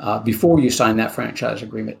before you sign that franchise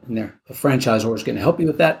agreement in there. The franchisor is going to help you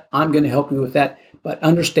with that. I'm going to help you with that. But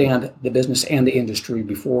understand the business and the industry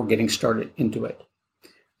before getting started into it.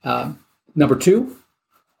 Number two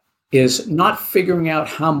is not figuring out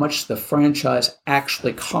how much the franchise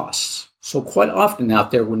actually costs. So quite often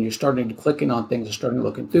out there, when you're starting to clicking on things and starting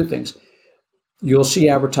looking through things, you'll see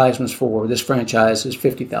advertisements for this franchise is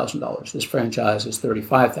 $50,000. This franchise is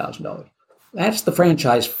 $35,000. That's the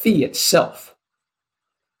franchise fee itself.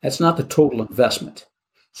 That's not the total investment.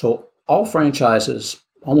 So all franchises,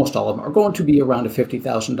 almost all of them, are going to be around a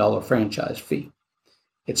 $50,000 franchise fee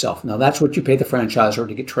itself. Now, that's what you pay the franchisor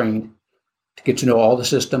to get trained, to get to know all the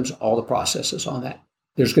systems, all the processes on that.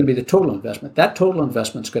 There's going to be the total investment. That total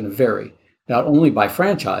investment is going to vary, not only by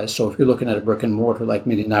franchise. So if you're looking at a brick and mortar, like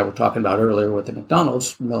Mindy and I were talking about earlier with the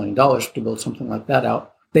McDonald's, $1 million to build something like that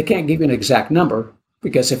out, they can't give you an exact number,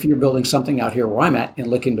 because if you're building something out here where I'm at in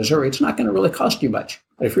Licking, Missouri, it's not going to really cost you much.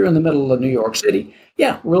 But if you're in the middle of New York City,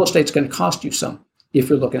 yeah, real estate's going to cost you some. If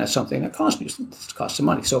you're looking at something that costs some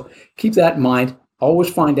money. So keep that in mind. Always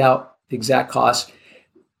find out the exact costs.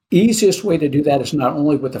 Easiest way to do that is not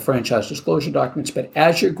only with the franchise disclosure documents, but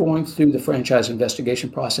as you're going through the franchise investigation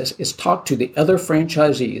process, is talk to the other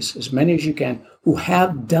franchisees, as many as you can, who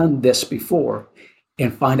have done this before,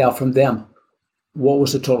 and find out from them what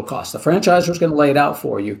was the total cost. The franchisor is going to lay it out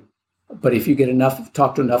for you, but if you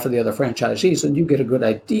talk to enough of the other franchisees, then you get a good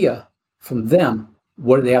idea from them.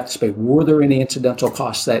 What do they have to pay? Were there any incidental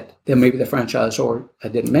costs that maybe the franchisor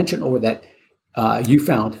didn't mention, or that you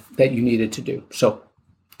found that you needed to do? So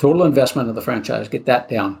total investment of the franchise, get that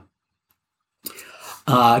down.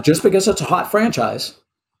 Just because it's a hot franchise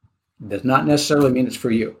does not necessarily mean it's for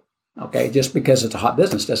you. Okay, just because it's a hot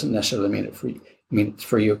business doesn't necessarily mean it's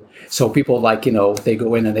for you. So people they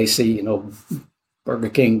go in and they see, Burger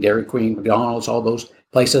King, Dairy Queen, McDonald's, all those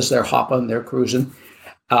places, they're hopping, they're cruising.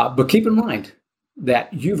 But keep in mind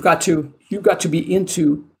that you've got to be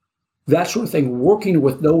into that sort of thing, working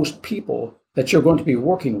with those people that you're going to be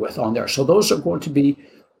working with on there. So those are going to be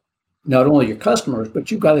not only your customers,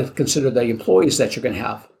 but you've got to consider the employees that you're going to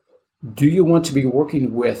have. Do you want to be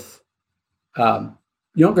working with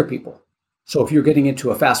younger people? So if you're getting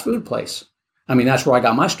into a fast food place, I mean, that's where I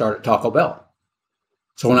got my start at Taco Bell.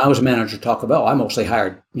 So when I was a manager at Taco Bell, I mostly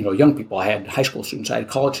hired, young people. I had high school students, I had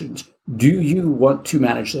college students. Do you want to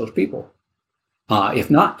manage those people? If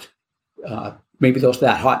not, maybe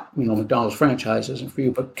that hot, McDonald's franchise isn't for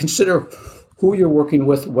you, but consider who you're working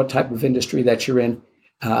with, what type of industry that you're in.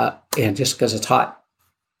 And just because it's hot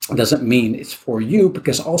doesn't mean it's for you,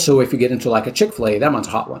 because also if you get into like a Chick-fil-A, that one's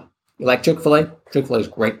a hot one. You like Chick-fil-A? Chick-fil-A is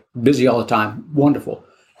great, busy all the time, wonderful,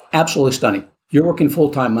 absolutely stunning. You're working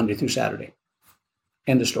full-time Monday through Saturday.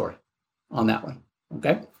 End of story on that one,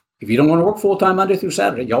 okay? If you don't want to work full-time Monday through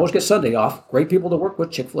Saturday, you always get Sunday off. Great people to work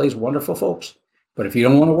with. Chick-fil-A is wonderful folks. But if you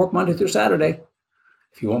don't want to work Monday through Saturday,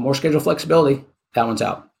 if you want more schedule flexibility, that one's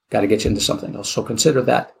out. Got to get you into something else. So consider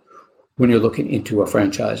that when you're looking into a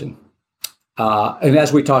franchising. And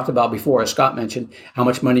as we talked about before, as Scott mentioned, how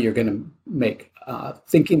much money you're going to make.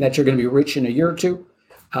 Thinking that you're going to be rich in a year or two.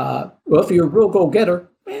 Well, if you're a real go-getter,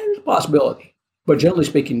 there's a possibility. But generally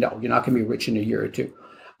speaking, no, you're not going to be rich in a year or two.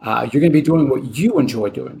 You're going to be doing what you enjoy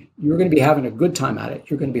doing. You're going to be having a good time at it.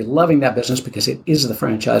 You're going to be loving that business because it is the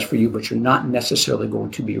franchise for you, but you're not necessarily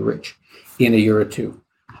going to be rich in a year or two.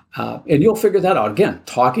 And you'll figure that out. Again,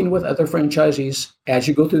 talking with other franchisees as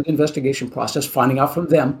you go through the investigation process, finding out from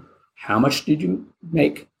them, how much did you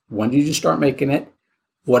make? When did you start making it?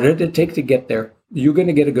 What did it take to get there? You're going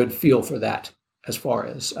to get a good feel for that as far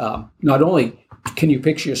as not only can you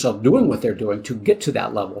picture yourself doing what they're doing to get to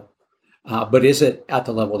that level, but is it at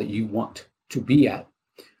the level that you want to be at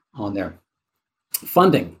on there?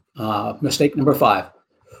 Funding, mistake number 5.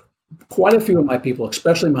 Quite a few of my people,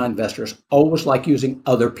 especially my investors, always like using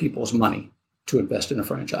other people's money to invest in a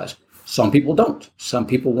franchise. Some people don't. Some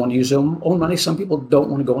people want to use their own money. Some people don't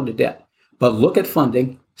want to go into debt. But look at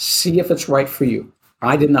funding, see if it's right for you.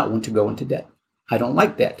 I did not want to go into debt. I don't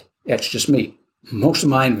like debt. That's just me. Most of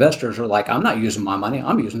my investors are like, I'm not using my money.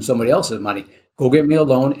 I'm using somebody else's money. Go get me a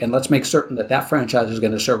loan and let's make certain that that franchise is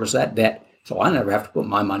going to service that debt so I never have to put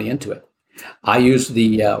my money into it. I used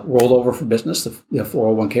the rollover for business, the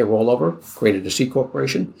 401k rollover, created a C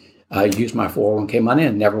corporation. I used my 401k money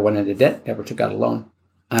and never went into debt, never took out a loan.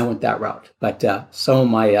 I went that route. But some of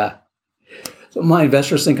my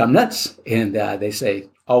investors think I'm nuts, and they say,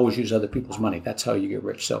 always use other people's money. That's how you get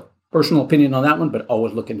rich. So personal opinion on that one, but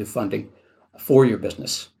always look into funding for your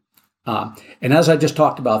business. And as I just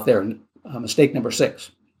talked about there, mistake number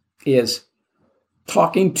 6 is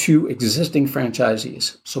talking to existing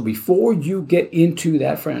franchisees. So before you get into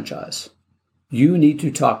that franchise, you need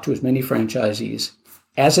to talk to as many franchisees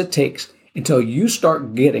as it takes until you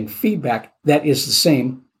start getting feedback that is the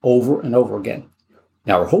same over and over again.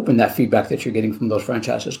 Now, we're hoping that feedback that you're getting from those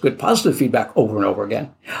franchises, good positive feedback over and over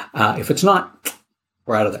again. If it's not,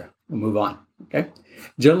 we're out of there. We'll move on. Okay.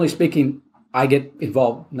 Generally speaking, I get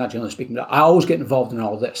involved, not generally speaking, but I always get involved in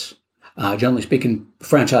all of this. Generally speaking,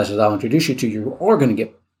 franchises I'll introduce you to, you are going to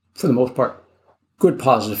get, for the most part, good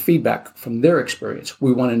positive feedback from their experience.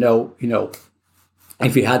 We want to know,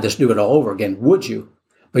 if you had this do it all over again, would you?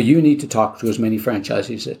 But you need to talk to as many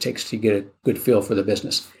franchisees as it takes to get a good feel for the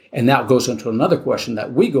business. And that goes into another question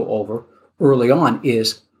that we go over early on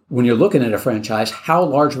is, when you're looking at a franchise, how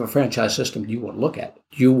large of a franchise system do you want to look at?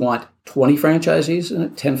 Do you want 20 franchisees in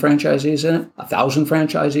it, 10 franchisees in it, 1,000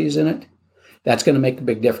 franchisees in it? That's going to make a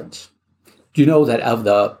big difference. Do you know that of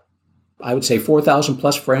the, I would say 4,000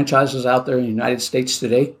 plus franchises out there in the United States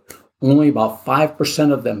today, only about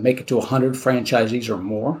 5% of them make it to 100 franchisees or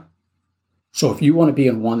more? So if you want to be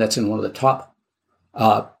in one that's in one of the top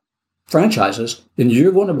franchises, then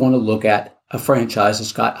you're going to want to look at a franchise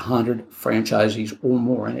that's got 100 franchisees or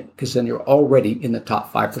more in it, because then you're already in the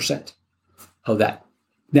top 5% of that.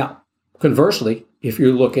 Now, conversely, if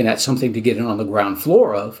you're looking at something to get in on the ground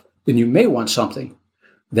floor of, then you may want something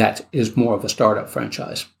that is more of a startup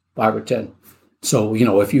franchise, 5 or 10. So,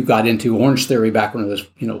 if you got into Orange Theory back when it was,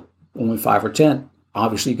 only 5 or 10,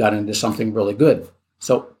 obviously you got into something really good.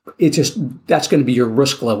 So that's going to be your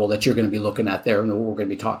risk level that you're going to be looking at there and what we're going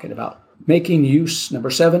to be talking about. Making use, number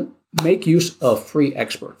 7, make use of free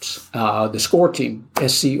experts. The SCORE team,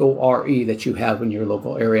 SCORE, that you have in your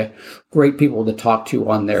local area, great people to talk to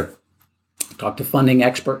on there. Talk to funding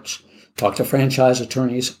experts, talk to franchise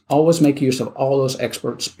attorneys. Always make use of all those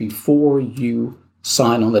experts before you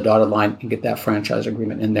sign on the dotted line and get that franchise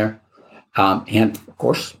agreement in there. And of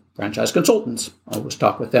course, franchise consultants. I always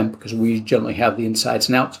talk with them because we generally have the insides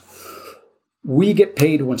and outs. We get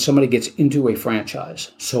paid when somebody gets into a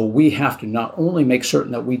franchise. So we have to not only make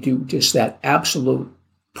certain that we do just that absolute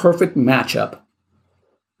perfect matchup,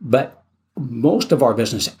 but most of our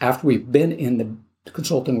business after we've been in the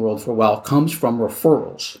consulting world for a while comes from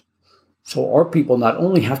referrals. So our people not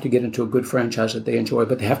only have to get into a good franchise that they enjoy,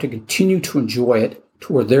 but they have to continue to enjoy it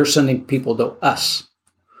to where they're sending people to us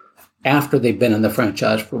after they've been in the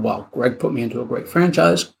franchise for a while. Greg put me into a great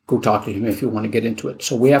franchise. Go talk to him if you want to get into it.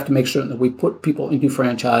 So we have to make certain that we put people into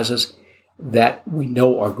franchises that we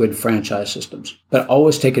know are good franchise systems. But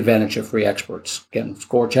always take advantage of free experts. Get in the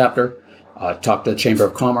SCORE chapter, talk to the Chamber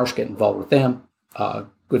of Commerce, get involved with them,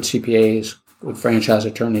 good CPAs, good franchise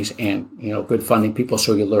attorneys, and good funding people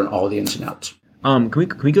so you learn all the ins and outs. Can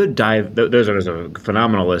we go dive? There's a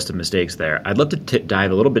phenomenal list of mistakes there. I'd love to dive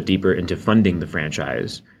a little bit deeper into funding the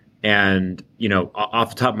franchise. And, off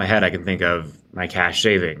the top of my head, I can think of my cash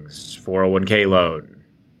savings, 401k loan,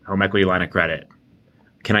 home equity line of credit.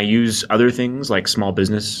 Can I use other things like small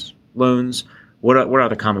business loans? What are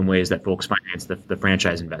the common ways that folks finance the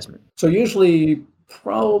franchise investment? So usually,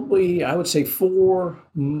 probably, I would say 4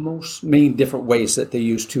 most main different ways that they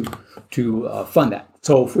use to fund that.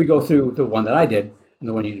 So if we go through the one that I did, and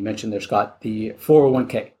the one you mentioned there, Scott, the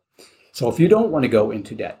 401k. So if you don't want to go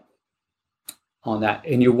into debt on that,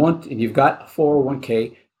 and you've got a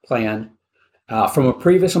 401k plan from a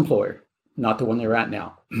previous employer, not the one you're at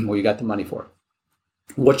now, where you got the money for,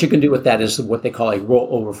 what you can do with that is what they call a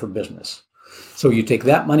rollover for business. So you take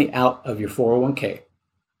that money out of your 401k,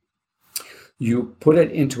 you put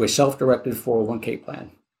it into a self-directed 401k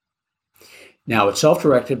plan. Now it's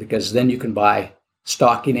self-directed because then you can buy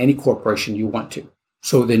stock in any corporation you want to.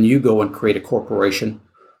 So then you go and create a corporation,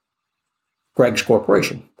 Greg's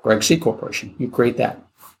Corporation, Greg C Corporation. You create that.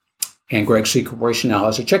 And Greg C Corporation now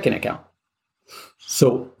has a checking account.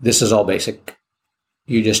 So this is all basic.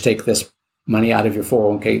 You just take this money out of your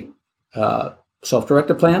 401k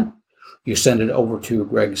self-directed plan. You send it over to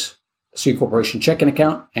Greg's C Corporation checking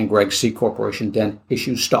account, and Greg C Corporation then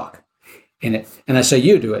issues stock in it. And I say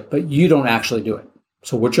you do it, but you don't actually do it.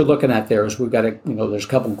 So what you're looking at there is we've got there's a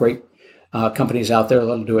couple great companies out there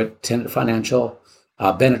that'll do it. Tenet Financial,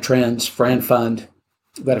 Benetrends, Fran Fund.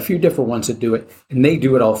 We've got a few different ones that do it, and they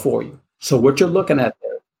do it all for you. So what you're looking at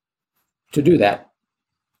there to do that,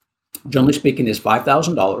 generally speaking, is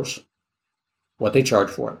 $5,000, what they charge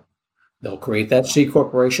for it. They'll create that C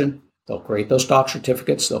Corporation. They'll create those stock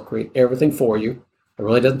certificates. They'll create everything for you. It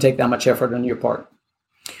really doesn't take that much effort on your part.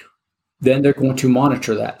 Then they're going to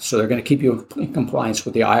monitor that. So they're going to keep you in compliance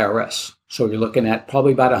with the IRS. So you're looking at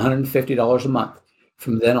probably about $150 a month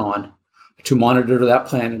from then on to monitor that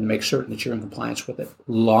plan and to make certain that you're in compliance with it.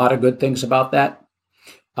 A lot of good things about that.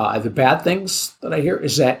 The bad things that I hear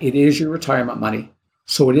is that it is your retirement money.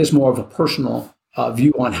 So it is more of a personal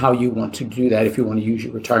view on how you want to do that if you want to use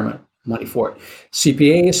your retirement money for it.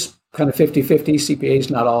 CPAs, kind of 50-50. CPAs,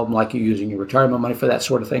 not all of them like you using your retirement money for that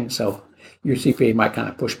sort of thing. So your CPA might kind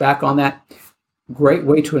of push back on that. Great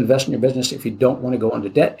way to invest in your business if you don't want to go into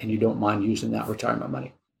debt and you don't mind using that retirement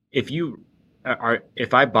money.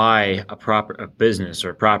 If I buy a business or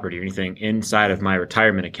a property or anything inside of my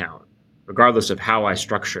retirement account, regardless of how I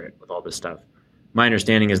structure it with all this stuff, my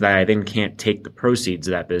understanding is that I then can't take the proceeds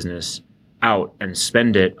of that business out and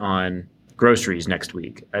spend it on groceries next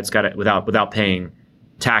week. It's got it without paying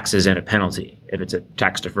taxes and a penalty if it's a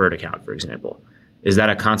tax deferred account, for example. Is that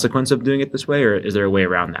a consequence of doing it this way, or is there a way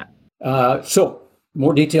around that? So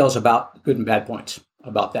more details about good and bad points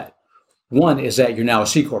about that. One is that you're now a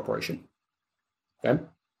C Corporation. Okay.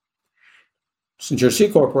 Since you're a C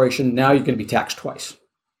Corporation, now you're going to be taxed twice.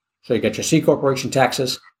 So you get your C Corporation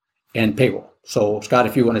taxes and payroll. So Scott,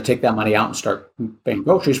 if you want to take that money out and start paying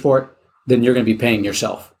groceries for it, then you're going to be paying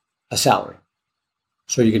yourself a salary.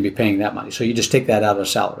 So you're going to be paying that money. So you just take that out of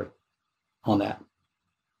salary on that.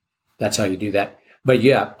 That's how you do that. But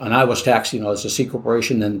yeah, and I was taxed, as a C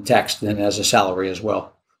Corporation and taxed then as a salary as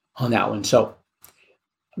well on that one. So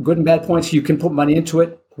good and bad points, you can put money into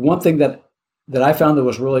it. One thing that I found that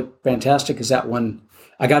was really fantastic is that when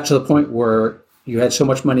I got to the point where you had so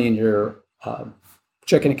much money in your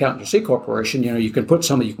checking account in your C Corporation, you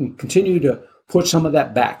can continue to put some of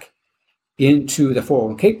that back into the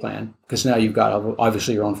 401k plan, because now you've got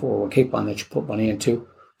obviously your own 401k plan that you put money into,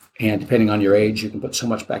 and depending on your age, you can put so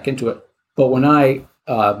much back into it. But when I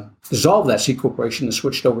dissolved that C Corporation and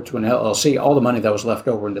switched over to an LLC, all the money that was left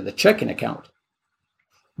over into the checking account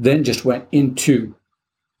then just went into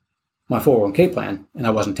my 401k plan, and I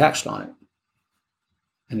wasn't taxed on it.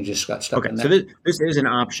 and you just got stuck Okay, in that. so this is an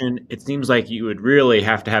option. It seems like you would really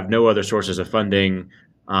have to have no other sources of funding,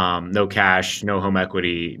 no cash, no home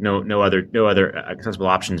equity, no other accessible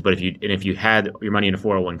options. But if you had your money in a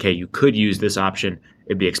 401k, you could use this option.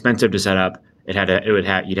 It'd be expensive to set up.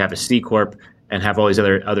 You'd have a C corp and have all these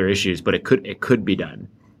other issues, but it could be done.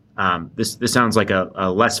 This sounds like a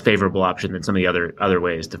less favorable option than some of the other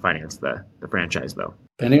ways to finance the franchise, though.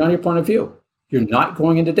 Depending on your point of view, you're not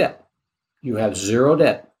going into debt. You have zero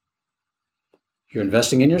debt. You're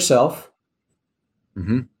investing in yourself.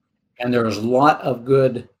 Mm-hmm. And there's a lot of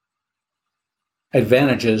good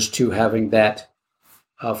advantages to having that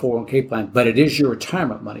 401k plan, but it is your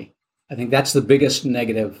retirement money. I think that's the biggest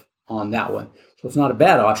negative on that one. So it's not a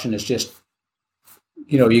bad option. It's just,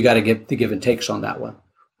 you got to get the give and takes on that one.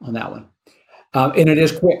 And it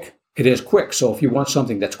is quick. It is quick. So if you want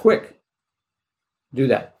something that's quick, do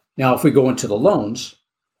that. Now, if we go into the loans,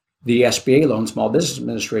 the SBA loan, Small Business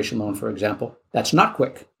Administration loan, for example, that's not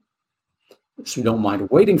quick. So you don't mind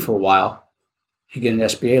waiting for a while, you get an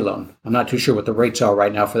SBA loan. I'm not too sure what the rates are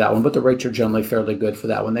right now for that one, but the rates are generally fairly good for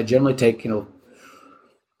that one. They generally take, a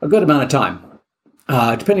good amount of time,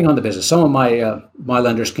 depending on the business. Some of my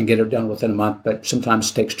lenders can get it done within a month, but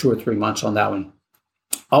sometimes it takes 2 or 3 months on that one.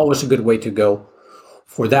 Always a good way to go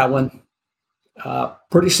for that one.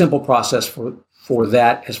 Pretty simple process for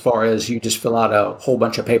that, as far as you just fill out a whole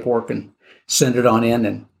bunch of paperwork and send it on in,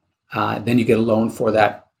 and then you get a loan for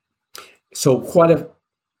that. So quite a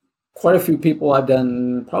few people, I've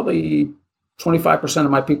done probably 25%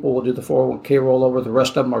 of my people will do the 401k rollover. The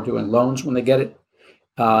rest of them are doing loans when they get it.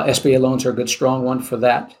 SBA loans are a good, strong one for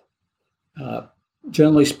that.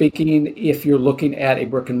 Generally speaking, if you're looking at a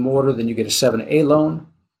brick and mortar, then you get a 7A loan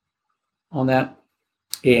on that.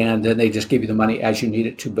 And then they just give you the money as you need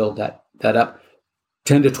it to build that up.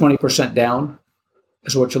 10 to 20% down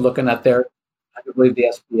is what you're looking at there. I believe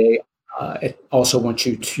the SBA it also wants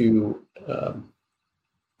you to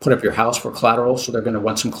put up your house for collateral. So they're going to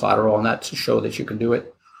want some collateral on that to show that you can do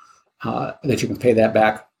it, that you can pay that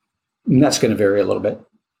back. And that's going to vary a little bit.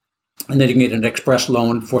 And then you can get an express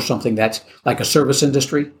loan for something that's like a service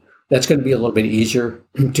industry. That's going to be a little bit easier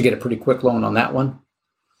to get a pretty quick loan on that one.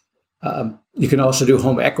 You can also do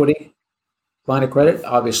home equity line of credit,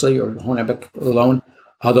 obviously, or home equity loan.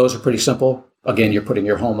 Those are pretty simple. Again, you're putting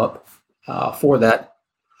your home up for that.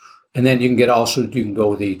 And then you can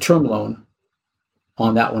go the term loan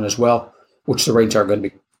on that one as well, which the rates are going to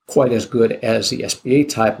be quite as good as the SBA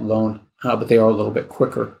type loan, but they are a little bit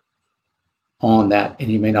quicker on that.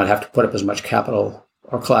 And you may not have to put up as much capital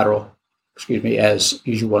or collateral, as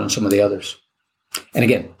you would on some of the others. And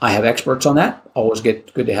again, I have experts on that. Always good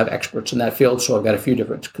to have experts in that field. So I've got a few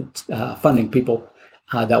different funding people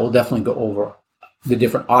that will definitely go over the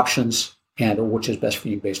different options and which is best for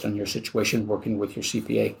you based on your situation, working with your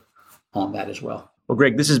CPA on that as well. Well,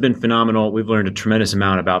 Greg, this has been phenomenal. We've learned a tremendous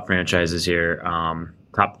amount about franchises here,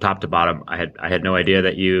 top to bottom. I had no idea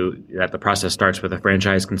that the process starts with a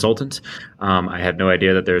franchise consultant. I had no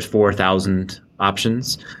idea that there's 4,000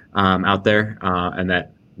 options out there, and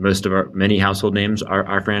that many household names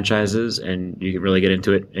are franchises, and you can really get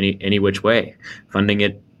into it any which way. Funding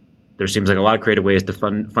it, there seems like a lot of creative ways to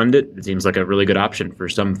fund it. It seems like a really good option for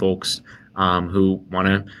some folks who want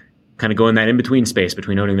to kind of go in that in-between space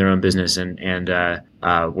between owning their own business and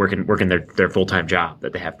working their full-time job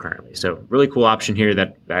that they have currently. So really cool option here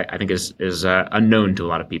that I think is unknown to a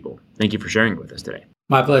lot of people. Thank you for sharing it with us today.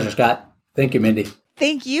 My pleasure, Scott. Thank you, Mindy.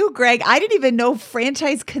 Thank you, Greg. I didn't even know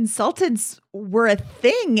franchise consultants were a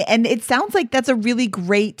thing. And it sounds like that's a really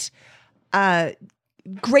great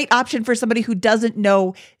option for somebody who doesn't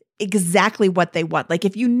know exactly what they want. Like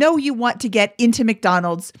if you want to get into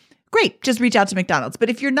McDonald's, great, just reach out to McDonald's. But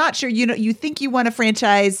if you're not sure, you think you want a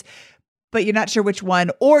franchise, but you're not sure which one,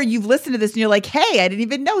 or you've listened to this and you're like, hey, I didn't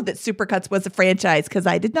even know that Supercuts was a franchise because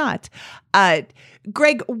I did not.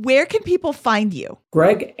 Greg, where can people find you?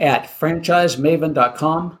 Greg at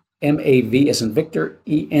franchisemaven.com, MAV as in Victor,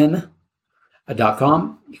 EN.com.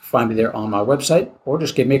 You can find me there on my website, or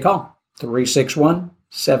just give me a call,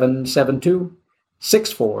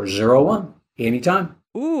 361-772-6401, anytime.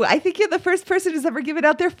 Ooh, I think you're the first person who's ever given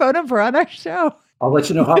out their phone number on our show. I'll let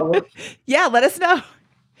you know how it works. Yeah, let us know.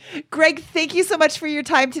 Greg, thank you so much for your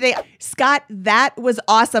time today. Scott, that was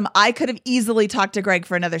awesome. I could have easily talked to Greg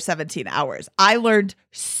for another 17 hours. I learned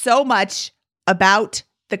so much about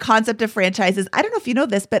the concept of franchises. I don't know if you know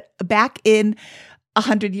this, but back in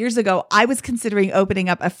 100 years ago, I was considering opening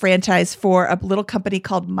up a franchise for a little company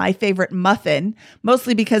called My Favorite Muffin,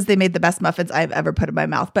 mostly because they made the best muffins I've ever put in my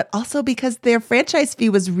mouth, but also because their franchise fee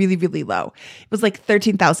was really, really low. It was like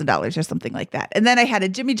 $13,000 or something like that. And then I had a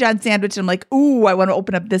Jimmy John sandwich, and I'm like, ooh, I want to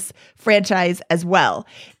open up this franchise as well.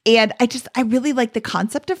 And I really like the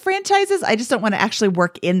concept of franchises. I just don't want to actually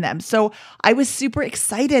work in them. So I was super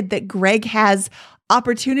excited that Greg has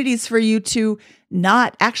opportunities for you to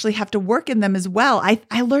not actually have to work in them as well.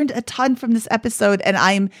 I learned a ton from this episode, and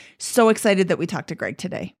I'm so excited that we talked to Greg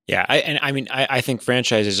today. Yeah, I think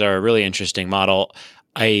franchises are a really interesting model.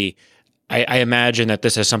 I imagine that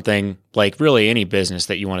this is something like really any business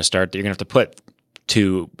that you want to start that you're going to have to put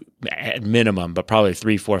to at minimum, but probably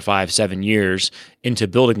 3, 4, 5, 7 years into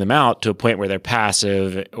building them out to a point where they're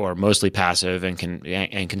passive or mostly passive and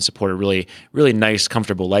can support a really, really nice,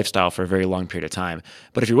 comfortable lifestyle for a very long period of time.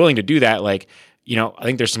 But if you're willing to do that, I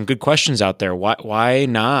think there's some good questions out there. Why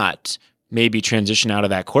not maybe transition out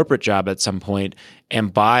of that corporate job at some point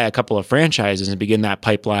and buy a couple of franchises and begin that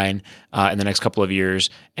pipeline in the next couple of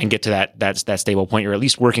years and get to that stable point? You're at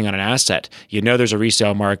least working on an asset. There's a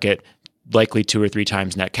resale market, likely 2 or 3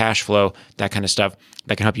 times net cash flow, that kind of stuff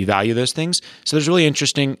that can help you value those things. So it's a really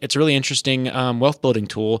interesting wealth building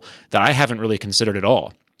tool that I haven't really considered at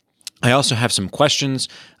all. I also have some questions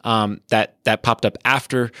that popped up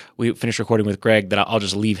after we finished recording with Greg that I'll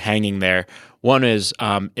just leave hanging there. One is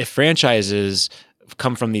if franchises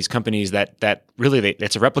come from these companies that really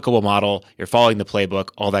it's a replicable model, you're following the playbook,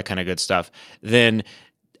 all that kind of good stuff, then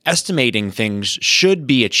estimating things should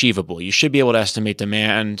be achievable. You should be able to estimate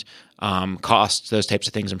demand, costs, those types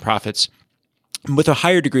of things, and profits with a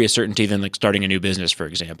higher degree of certainty than like starting a new business, for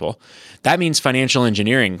example. That means financial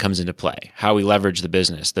engineering comes into play. How we leverage the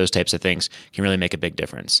business, those types of things can really make a big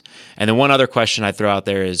difference. And then one other question I throw out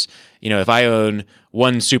there is, if I own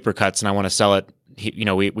one Supercuts and I want to sell it,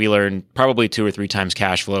 we learned probably 2 or 3 times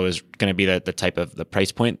cash flow is going to be the type of the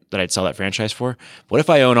price point that I'd sell that franchise for. What if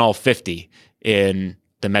I own all 50 in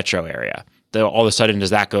the metro area? All of a sudden, does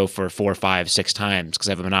that go for 4, 5, 6 times because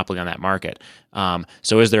I have a monopoly on that market?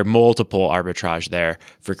 So is there multiple arbitrage there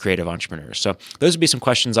for creative entrepreneurs? So those would be some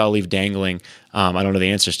questions I'll leave dangling. I don't know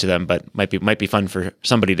the answers to them, but might be fun for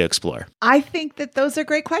somebody to explore. I think that those are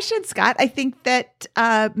great questions, Scott. I think that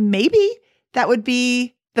maybe that would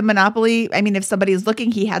be the monopoly. I mean, if somebody is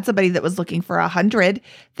looking, he had somebody that was looking for 100.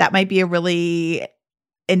 That might be a really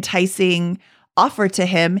enticing offer to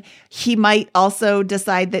him. He might also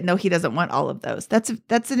decide that no, he doesn't want all of those. That's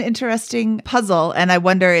an interesting puzzle. And I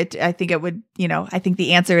wonder I think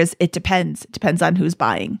the answer is it depends. It depends on who's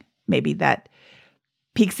buying. Maybe that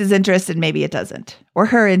piques his interest and maybe it doesn't. Or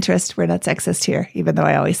her interest. We're not sexist here, even though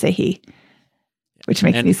I always say he, which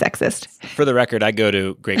makes me sexist. For the record, I go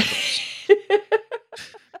to Great Clips.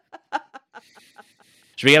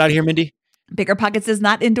 Should we get out of here, Mindy? Bigger Pockets does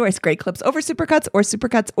not endorse Great Clips over Supercuts or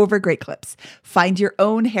Supercuts over Great Clips. Find your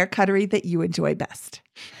own hair cuttery that you enjoy best.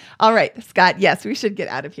 All right, Scott, yes, we should get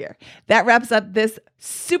out of here. That wraps up this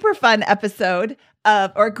super fun episode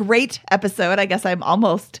great episode. I guess I'm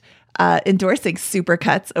almost endorsing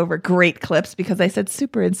Supercuts over Great Clips because I said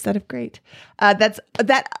super instead of great.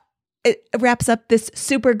 It wraps up this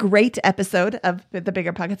super great episode of the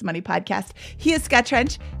Bigger Pockets Money Podcast. He is Scott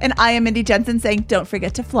Trench, and I am Mindy Jensen saying, don't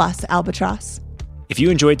forget to floss, albatross. If you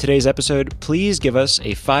enjoyed today's episode, please give us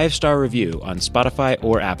a 5-star review on Spotify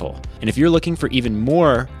or Apple. And if you're looking for even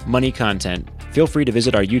more money content, feel free to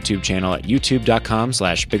visit our YouTube channel at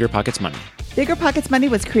youtube.com/biggerpocketsmoney. Bigger Pockets Money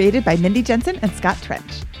was created by Mindy Jensen and Scott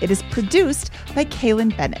Trench. It is produced by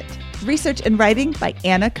Kaylin Bennett. Research and writing by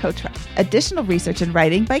Anna Kotra. Additional research and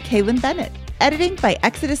writing by Kaylin Bennett. Editing by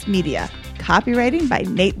Exodus Media. Copywriting by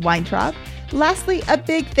Nate Weintraub. Lastly, a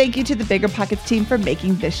big thank you to the Bigger Pockets team for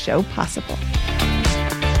making this show possible.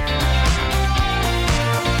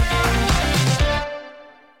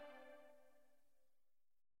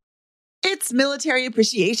 It's Military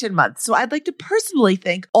Appreciation Month, so I'd like to personally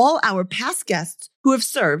thank all our past guests who have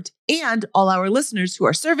served and all our listeners who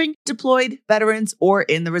are serving, deployed, veterans, or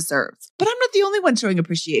in the reserves. But I'm not the only one showing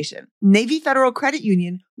appreciation. Navy Federal Credit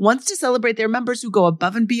Union wants to celebrate their members who go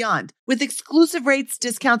above and beyond with exclusive rates,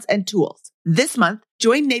 discounts, and tools. This month,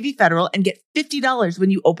 join Navy Federal and get $50 when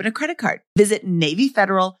you open a credit card. Visit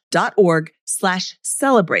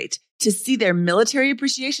NavyFederal.org/celebrate to see their Military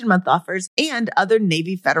Appreciation Month offers and other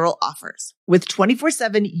Navy Federal offers. With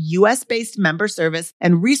 24/7 U.S.-based member service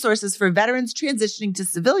and resources for veterans transitioning to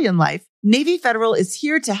civilian life, Navy Federal is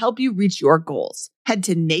here to help you reach your goals. Head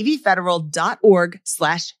to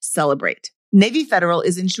NavyFederal.org/celebrate. Navy Federal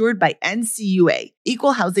is insured by NCUA,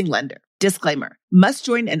 Equal Housing Lender. Disclaimer, must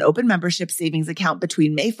join an open membership savings account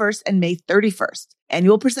between May 1st and May 31st.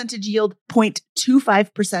 Annual percentage yield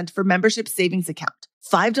 0.25% for membership savings account.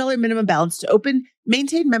 $5 minimum balance to open,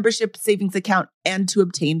 maintain membership savings account, and to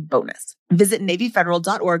obtain bonus. Visit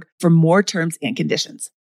NavyFederal.org for more terms and conditions.